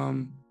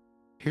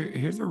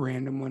 Here's a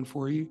random one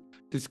for you.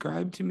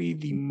 Describe to me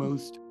the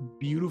most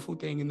beautiful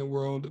thing in the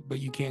world, but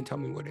you can't tell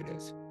me what it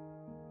is.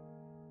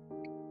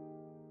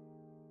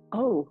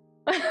 Oh,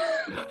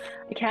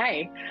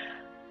 okay.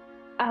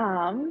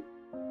 Um,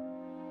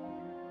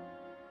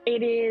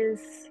 it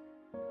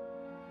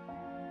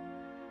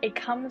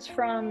comes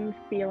from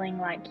feeling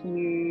like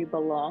you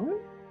belong.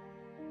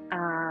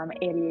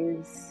 It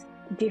is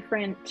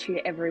different to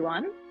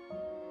everyone,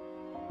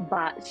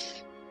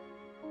 but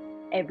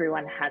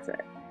everyone has it.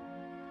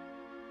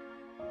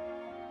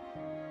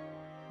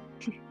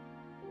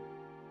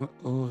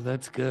 Oh,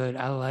 that's good.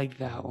 I like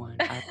that one.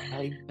 I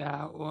like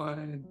that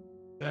one.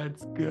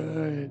 That's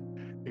good.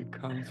 It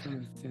comes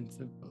from a sense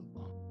of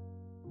belonging.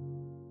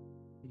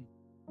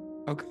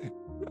 Okay.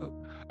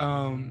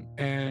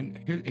 And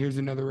here's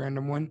another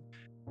random one.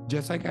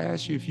 Just like I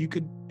asked you, if you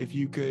could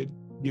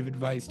give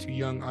advice to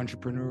young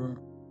entrepreneur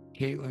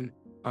Caitlin,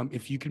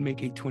 if you could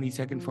make a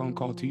 20-second phone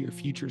call to your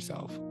future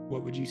self,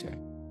 what would you say?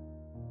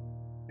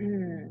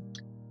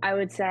 I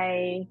would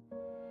say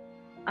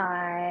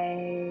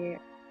I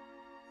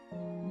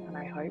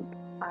hope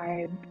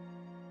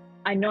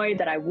I know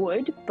that I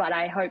would, but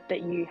I hope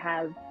that you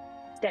have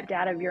stepped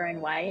out of your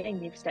own way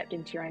and you've stepped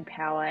into your own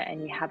power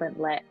and you haven't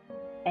let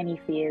any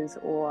fears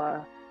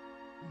or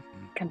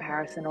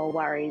comparison or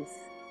worries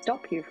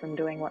stop you from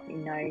doing what you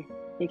know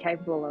you're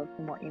capable of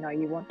and what you know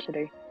you want to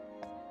do.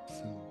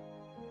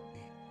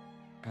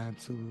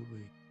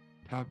 Absolutely.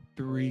 Top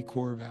 3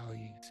 core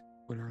values.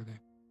 What are they?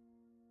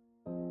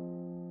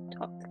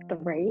 Top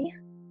 3: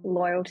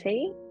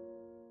 loyalty,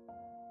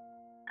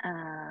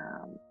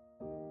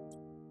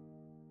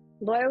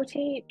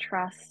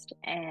 trust,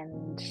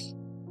 and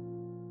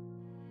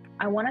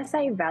I want to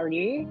say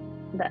value.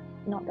 That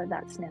not that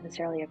that's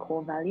necessarily a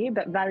core value,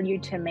 but value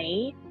to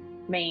me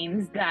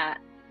means that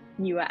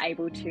you are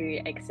able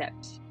to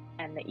accept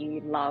and that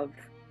you love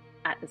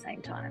at the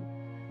same time.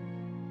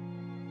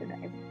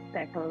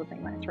 They're probably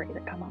my 3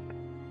 that come up.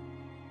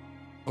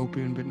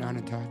 Open but not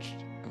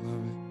attached. I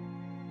love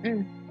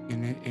it.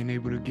 And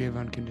able to give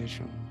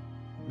unconditional.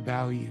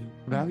 Value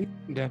can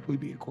definitely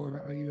be a core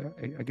value.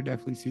 I could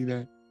definitely see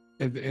that.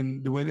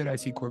 And the way that I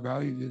see core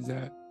values is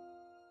that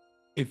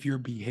if your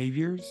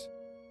behaviors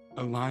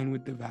align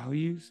with the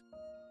values,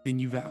 then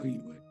you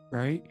value it,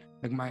 right?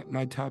 Like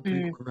my top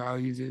 3 core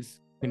values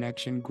is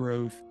connection,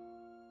 growth,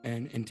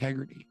 and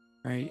integrity,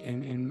 right?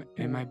 And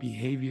my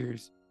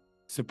behaviors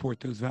support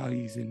those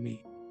values in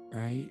me,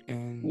 right?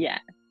 And yeah.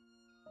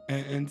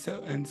 And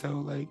so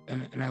like,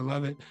 and I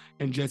love it.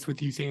 And just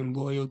with you saying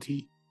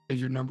loyalty is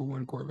your number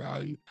 1 core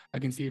value, I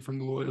can see it from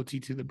the loyalty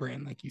to the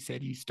brand. Like you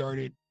said, you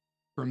started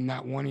from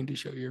not wanting to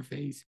show your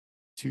face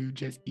to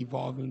just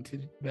evolving to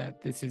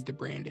that this is the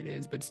brand it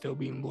is, but still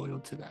being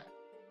loyal to that.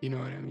 You know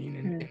what I mean?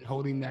 And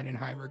holding that in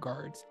high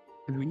regards.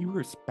 Because when you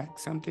respect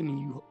something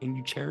and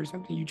you cherish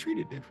something, you treat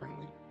it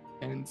differently.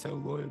 And so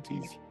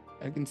loyalties,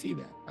 I can see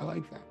that. I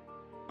like that.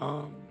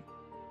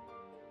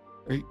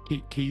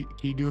 Can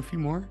you do a few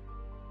more?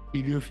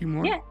 You do a few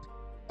more? Yeah.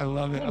 I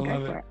love it. Yeah, I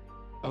love it.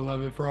 I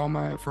love it. For all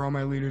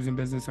my leaders and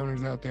business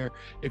owners out there,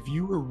 if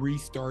you were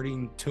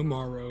restarting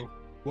tomorrow,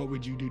 what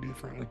would you do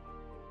differently?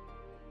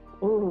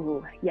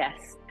 Oh,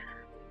 yes.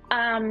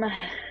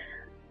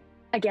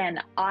 Again,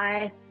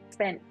 I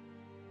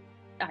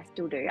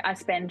still do. I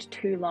spend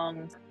too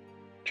long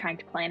trying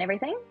to plan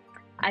everything.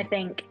 I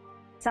think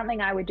something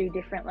I would do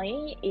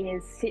differently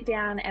is sit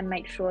down and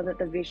make sure that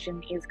the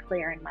vision is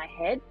clear in my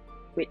head,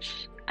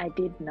 which I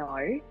did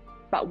know.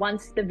 But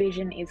once the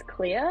vision is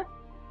clear,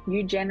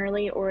 you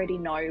generally already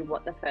know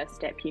what the first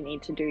step you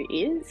need to do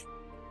is.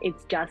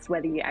 It's just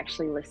whether you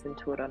actually listen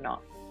to it or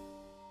not.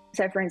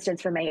 So for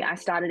instance, for me, I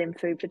started in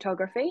food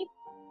photography.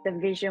 The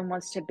vision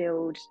was to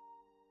build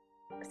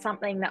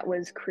something that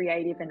was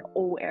creative in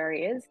all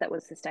areas that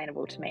was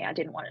sustainable to me. I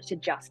didn't want it to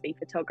just be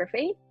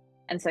photography.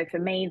 And so for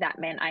me, that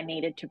meant I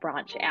needed to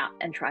branch out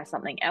and try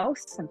something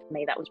else. And for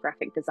me, that was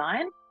graphic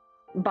design.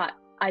 But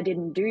I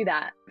didn't do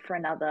that for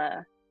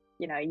another,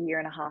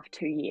 1.5,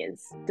 2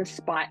 years,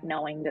 despite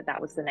knowing that that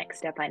was the next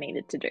step I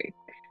needed to do.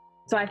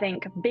 So I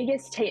think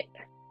biggest tip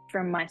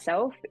from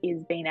myself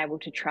is being able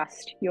to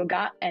trust your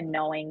gut and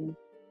knowing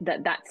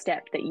that that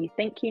step that you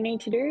think you need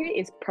to do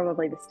is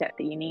probably the step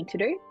that you need to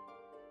do.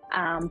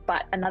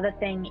 But another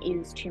thing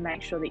is to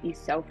make sure that you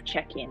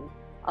self-check in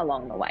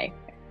along the way,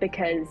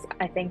 because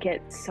I think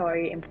it's so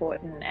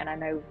important, and I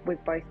know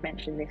we've both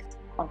mentioned this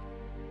off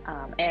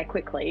air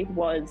quickly,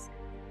 was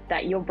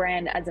that your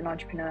brand as an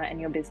entrepreneur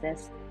and your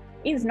business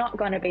is not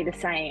going to be the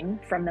same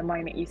from the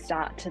moment you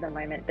start to the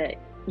moment that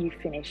you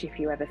finish, if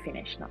you ever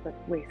finish. Not that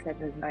we said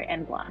there's no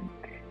end line.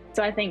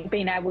 So I think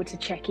being able to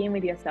check in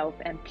with yourself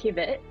and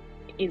pivot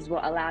is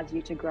what allows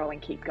you to grow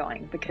and keep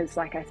going. Because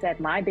like I said,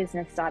 my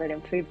business started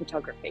in food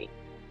photography,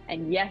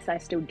 and yes, I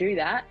still do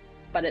that,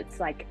 but it's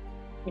like,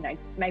 you know,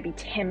 maybe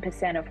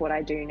 10% of what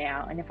I do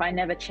now. And if I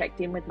never checked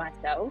in with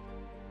myself,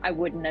 I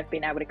wouldn't have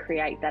been able to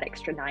create that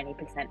extra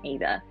 90%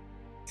 either.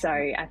 So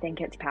I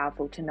think it's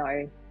powerful to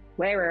know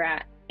where we're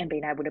at and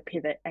being able to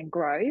pivot and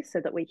grow so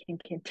that we can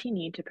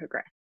continue to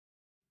progress.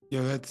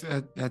 Yeah,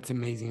 that's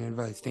amazing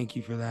advice. Thank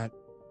you for that.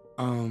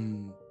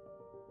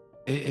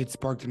 It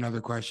sparked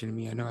another question to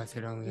me. I know I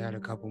said I only had a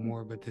couple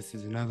more, but this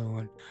is another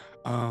one.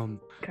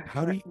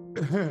 How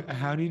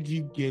did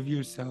you give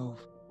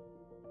yourself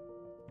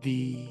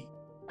the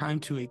time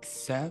to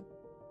accept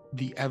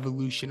the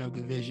evolution of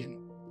the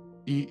vision?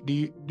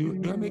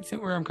 Do I make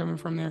sense where I'm coming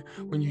from there?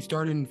 When you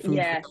started in food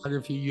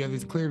photography, you have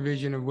this clear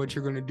vision of what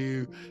you're going to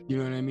do. You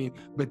know what I mean?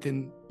 But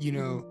then, you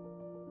know,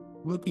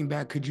 looking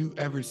back, could you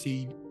ever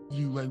see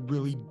you like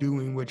really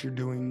doing what you're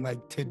doing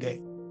like today,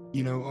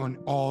 you know, on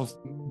all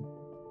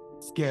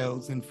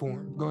scales and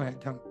forms? Go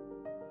ahead, tell me.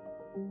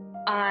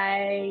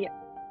 I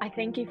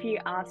think if you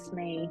asked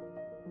me,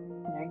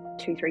 you know,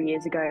 2-3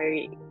 years ago,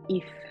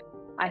 if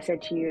I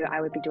said to you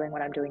I would be doing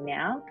what I'm doing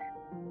now,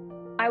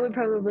 I would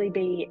probably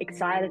be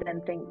excited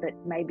and think that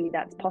maybe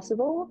that's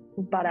possible,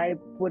 but I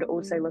would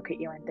also look at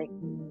you and think,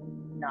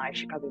 no,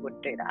 she probably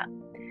wouldn't do that.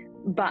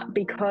 But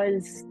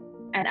because,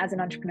 and as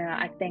an entrepreneur,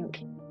 I think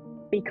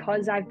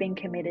because I've been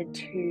committed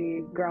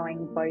to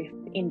growing both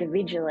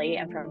individually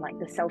and from like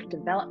the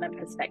self-development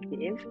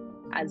perspective,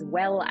 as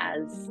well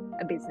as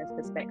a business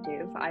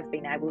perspective, I've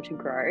been able to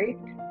grow.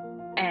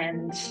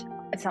 And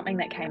something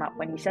that came up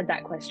when you said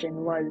that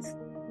question was,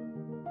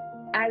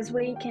 as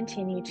we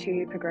continue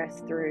to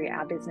progress through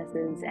our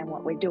businesses and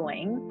what we're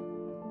doing,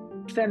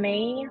 for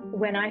me,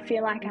 when I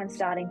feel like I'm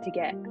starting to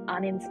get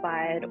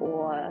uninspired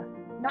or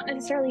not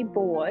necessarily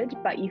bored,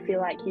 but you feel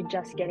like you're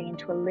just getting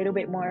into a little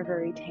bit more of a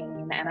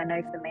routine. And I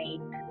know for me,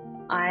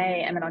 I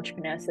am an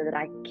entrepreneur so that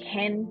I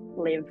can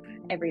live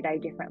every day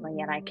differently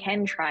and I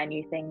can try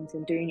new things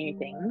and do new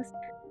things.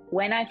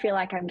 When I feel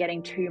like I'm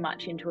getting too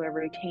much into a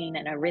routine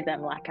and a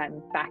rhythm, like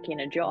I'm back in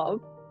a job,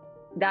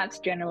 that's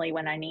generally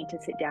when I need to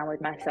sit down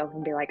with myself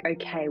and be like,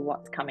 okay,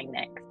 what's coming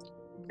next?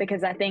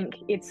 Because I think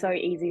it's so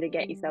easy to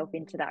get yourself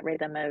into that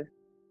rhythm of,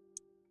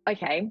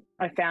 okay,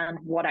 I found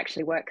what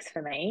actually works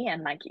for me.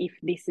 And like, if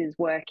this is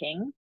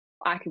working,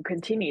 I can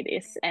continue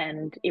this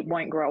and it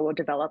won't grow or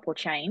develop or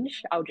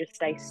change. I'll just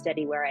stay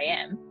steady where I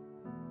am.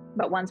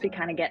 But once we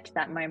kind of get to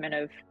that moment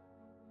of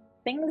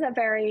things are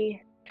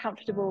very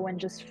comfortable and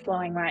just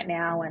flowing right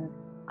now, and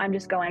I'm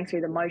just going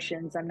through the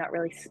motions, I'm not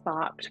really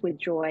sparked with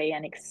joy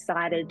and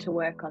excited to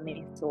work on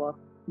this or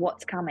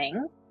what's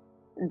coming,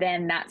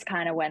 then that's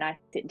kind of when I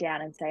sit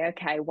down and say,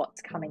 okay,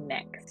 what's coming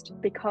next?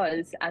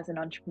 Because as an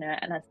entrepreneur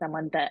and as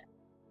someone that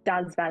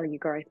does value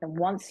growth and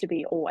wants to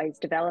be always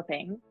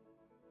developing,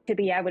 to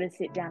be able to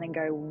sit down and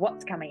go,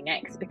 what's coming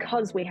next?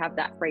 Because we have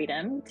that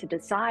freedom to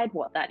decide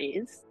what that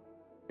is,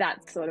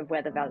 that's sort of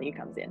where the value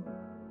comes in.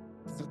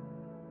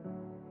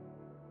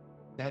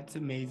 That's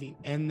amazing.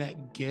 And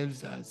that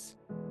gives us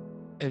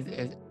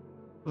as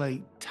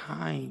like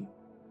time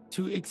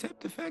to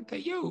accept the fact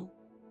that, yo,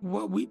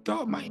 what we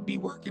thought might be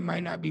working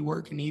might not be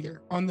working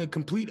either, on the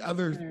complete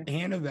other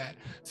hand of that.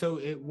 So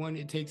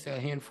it takes a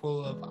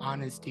handful of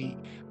honesty,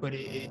 but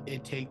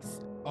it takes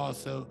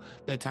also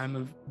the time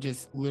of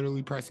just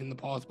literally pressing the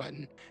pause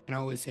button. And I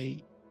always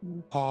say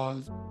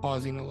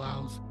pausing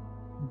allows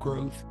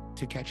growth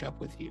to catch up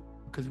with you,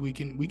 because we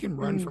can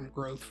run from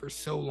growth for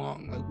so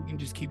long. Like, we can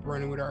just keep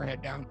running with our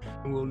head down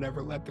and we'll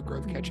never let the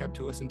growth catch up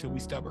to us until we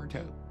stub our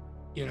toe,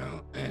 you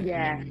know. And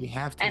then we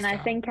have to stop. And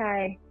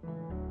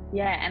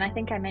I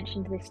think I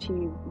mentioned this to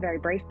you very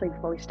briefly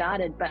before we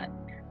started, but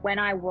when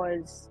I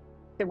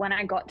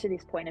got to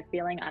this point of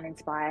feeling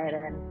uninspired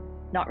and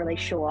not really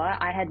sure,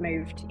 I had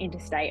moved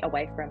interstate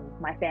away from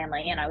my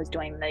family and I was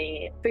doing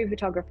the food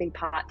photography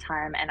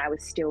part-time, and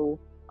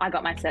I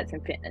got my certs in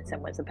fitness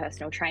and was a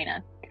personal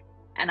trainer.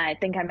 And I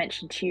think I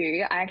mentioned to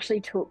you, I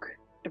actually took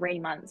 3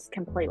 months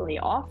completely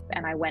off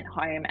and I went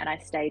home and I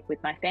stayed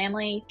with my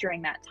family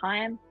during that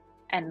time.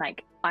 And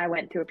like, I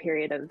went through a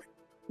period of,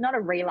 not a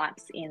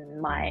relapse in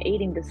my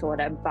eating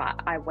disorder,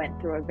 but I went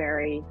through a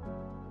very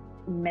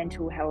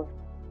mental health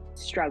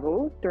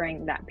struggle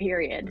during that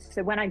period.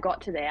 So when I got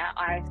to there,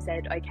 I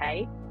said,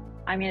 okay,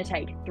 I'm going to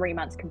take 3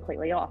 months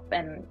completely off.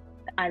 And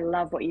I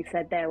love what you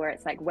said there, where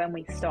it's like, when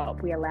we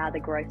stop, we allow the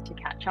growth to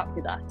catch up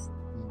with us.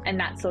 And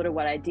that's sort of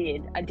what I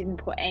did. I didn't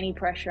put any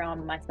pressure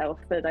on myself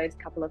for those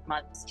couple of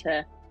months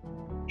to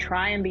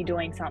try and be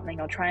doing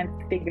something or try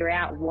and figure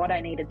out what I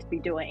needed to be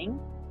doing.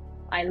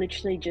 I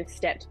literally just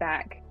stepped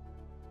back,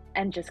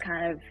 and just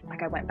kind of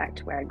like I went back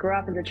to where I grew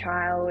up as a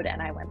child,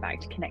 and I went back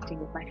to connecting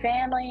with my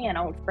family and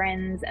old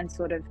friends, and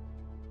sort of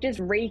just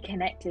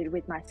reconnected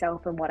with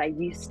myself and what I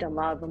used to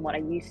love and what I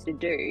used to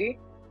do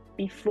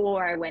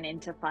before I went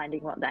into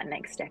finding what that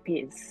next step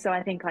is. So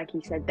I think, like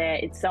you said there,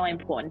 it's so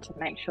important to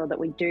make sure that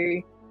we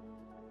do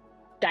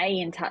stay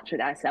in touch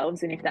with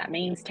ourselves, and if that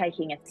means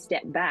taking a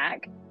step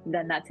back,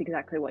 then that's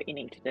exactly what you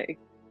need to do.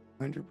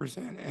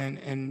 100%.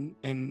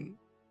 And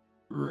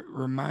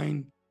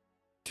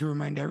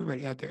remind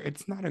everybody out there,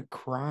 it's not a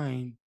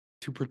crime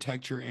to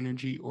protect your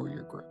energy or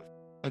your growth.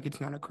 Like, it's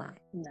not a crime.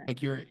 No.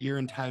 Like, you're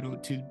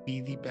entitled to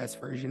be the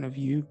best version of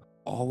you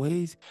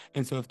always.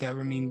 And so if that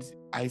means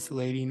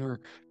isolating or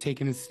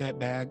taking a step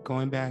back,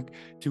 going back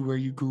to where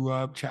you grew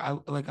up, I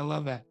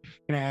love that.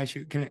 Can I ask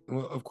you,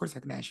 well, of course I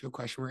can ask you a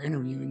question. We're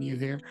interviewing you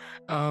here.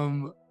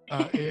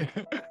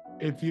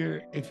 If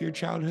your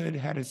childhood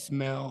had a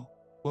smell,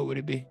 what would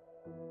it be?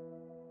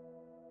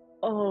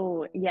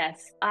 Oh,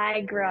 yes.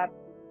 I grew up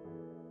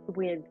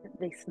with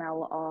the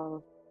smell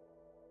of,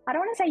 I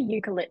don't want to say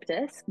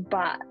eucalyptus,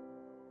 but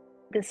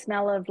the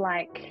smell of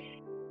like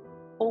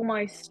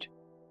almost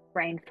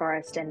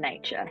rainforest and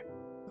nature.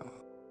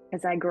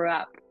 Because I grew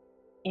up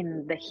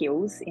in the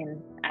hills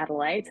in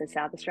Adelaide, so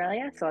South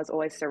Australia. So I was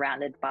always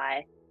surrounded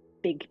by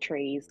big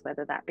trees,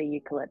 whether that be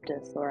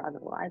eucalyptus or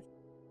otherwise.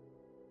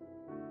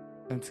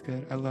 That's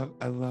good. I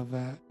love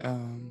that.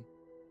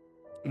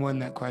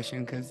 That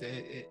question, because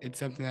it's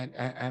something that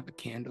I have a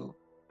candle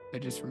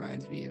that just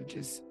reminds me of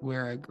just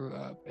where I grew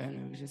up, and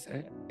it was just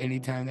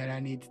anytime that I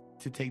need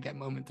to take that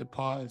moment to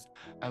pause,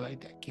 I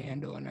light that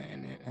candle, and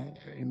I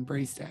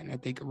embrace that, and I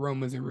think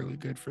aromas are really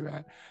good for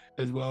that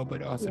as well,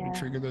 but also to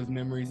trigger those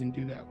memories and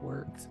do that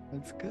work. So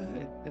that's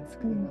good. That's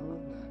good. I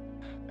love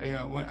that.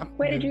 Yeah.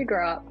 Where did you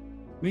grow up?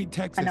 Me,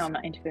 Texas. I know I'm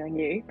not interviewing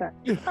you, but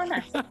oh,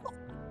 nice.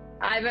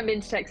 I haven't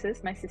been to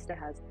Texas. My sister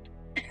has.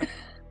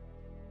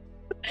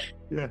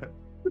 Yeah.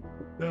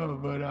 No,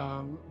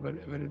 but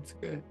it's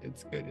good.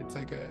 It's good. It's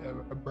like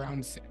a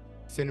brown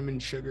cinnamon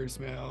sugar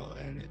smell,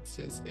 and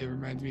it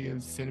reminds me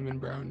of cinnamon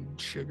brown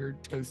sugar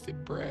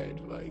toasted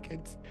bread. Like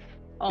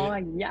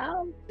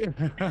Yum.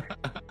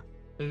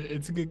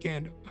 It's a good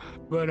candle,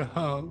 but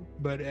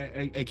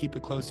I keep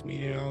it close to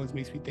me. It always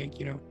makes me think.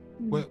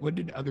 What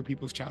did other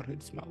people's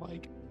childhood smell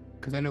like?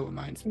 Because I know what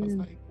mine smells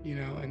like.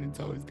 And it's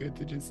always good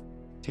to just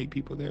take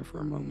people there for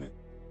a moment.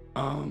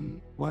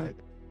 What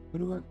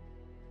do I?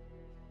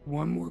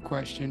 One more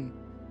question.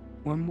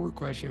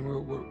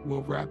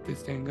 We'll wrap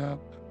this thing up.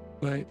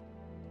 But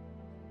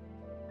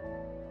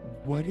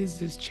what is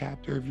this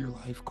chapter of your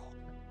life called?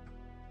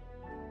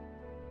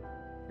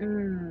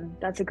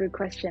 That's a good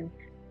question.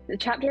 The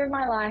chapter of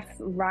my life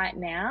right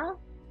now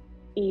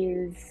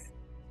is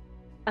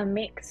a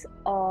mix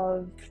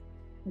of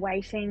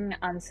waiting,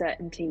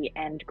 uncertainty,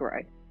 and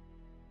growth.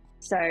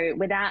 So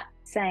without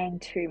saying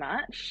too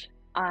much,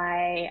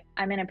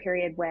 I'm in a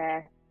period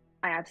where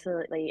I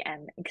absolutely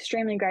am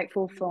extremely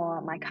grateful for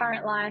my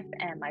current life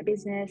and my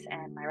business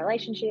and my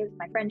relationships,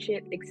 my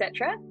friendships,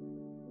 etc.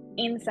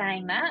 In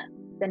saying that,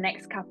 the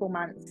next couple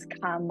months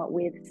come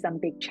with some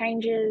big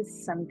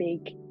changes, some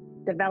big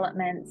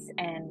developments,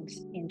 and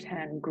in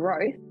turn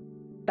growth.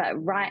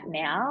 But right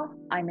now,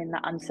 I'm in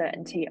the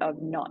uncertainty of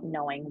not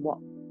knowing what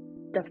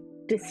the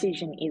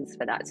decision is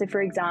for that. So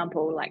for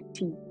example, like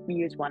to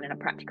use one in a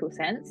practical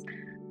sense,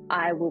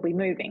 I will be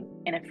moving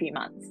in a few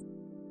months,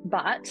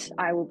 but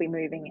I will be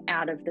moving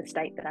out of the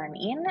state that I'm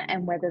in,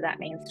 and whether that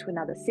means to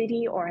another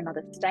city or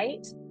another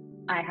state,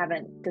 I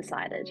haven't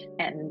decided.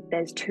 And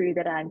there's two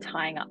that I'm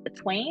tying up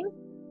between,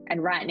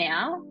 and right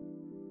now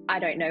I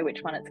don't know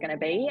which one it's going to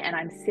be, and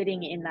I'm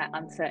sitting in that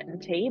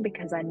uncertainty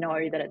because I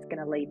know that it's going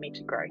to lead me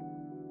to growth.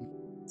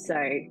 So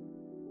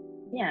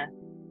yeah,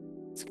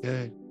 it's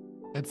good.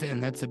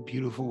 That's a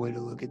beautiful way to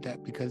look at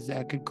that, because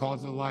that could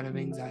cause a lot of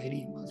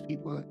anxiety in most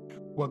people.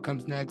 What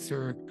comes next,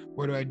 or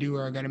what do I do,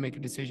 or I got to make a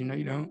decision? No,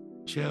 you don't.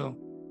 Chill.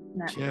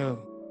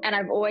 And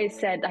I've always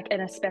said, like,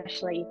 and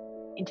especially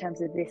in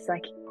terms of this,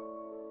 like,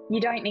 you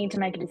don't need to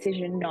make a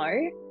decision,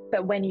 no,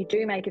 but when you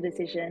do make a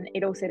decision,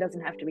 it also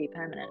doesn't have to be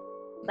permanent.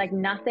 Like,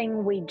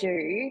 nothing we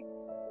do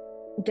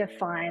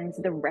defines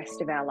the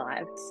rest of our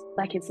lives.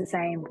 Like, it's the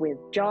same with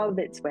job,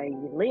 it's where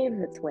you live,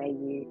 it's where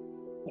you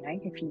know,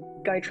 if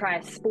you go try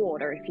a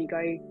sport, or if you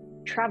go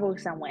travel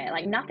somewhere,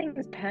 like, nothing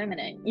is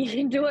permanent. You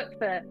can do it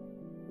for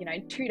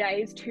 2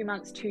 days, 2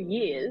 months, 2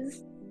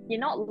 years. You're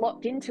not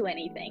locked into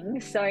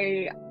anything. So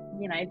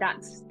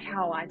that's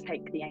how I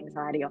take the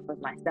anxiety off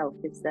of myself,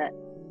 is that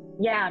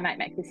I might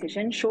make a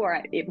decision.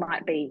 Sure, it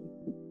might be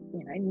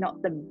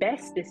not the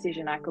best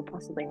decision I could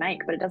possibly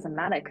make, but it doesn't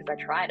matter because I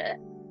tried it.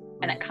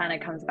 And it kind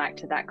of comes back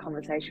to that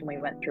conversation we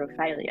went through of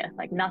failure.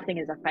 Like, nothing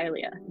is a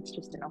failure. It's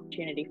just an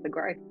opportunity for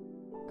growth.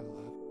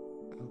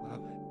 I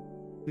love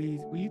it.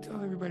 Please, will you tell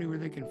everybody where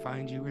they can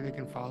find you, where they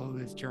can follow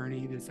this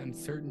journey, this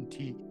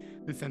uncertainty,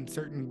 this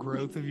uncertain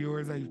growth of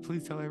yours? Like,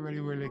 please tell everybody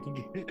where they can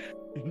get it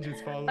and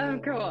just follow.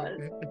 Of course.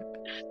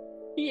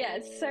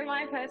 Yes. So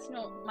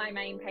my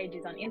main page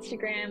is on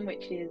Instagram,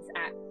 which is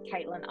at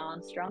Caitlin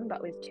Armstrong,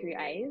 but with 2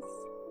 A's.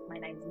 my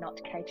name's not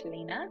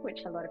Catalina,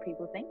 which a lot of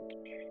people think.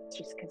 It's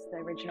just because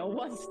the original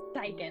was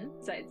taken.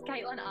 So it's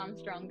Caitlin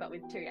Armstrong, but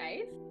with 2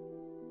 A's.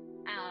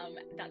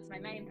 That's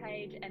my main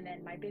page, and then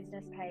my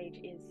business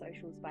page is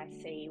Socials by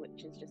C,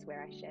 which is just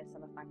where I share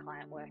some of my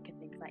client work and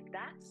things like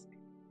that.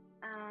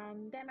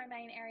 They're my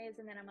main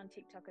areas, and then I'm on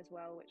TikTok as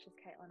well, which is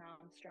Caitlin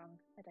Armstrong.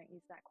 I don't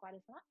use that quite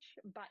as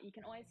much, but you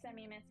can always send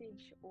me a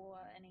message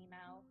or an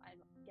email. I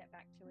get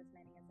back to as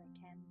many as I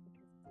can, because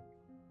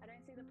I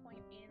don't see the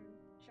point in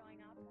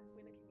showing up with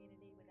a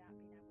community without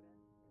being able to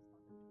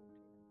respond and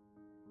talk to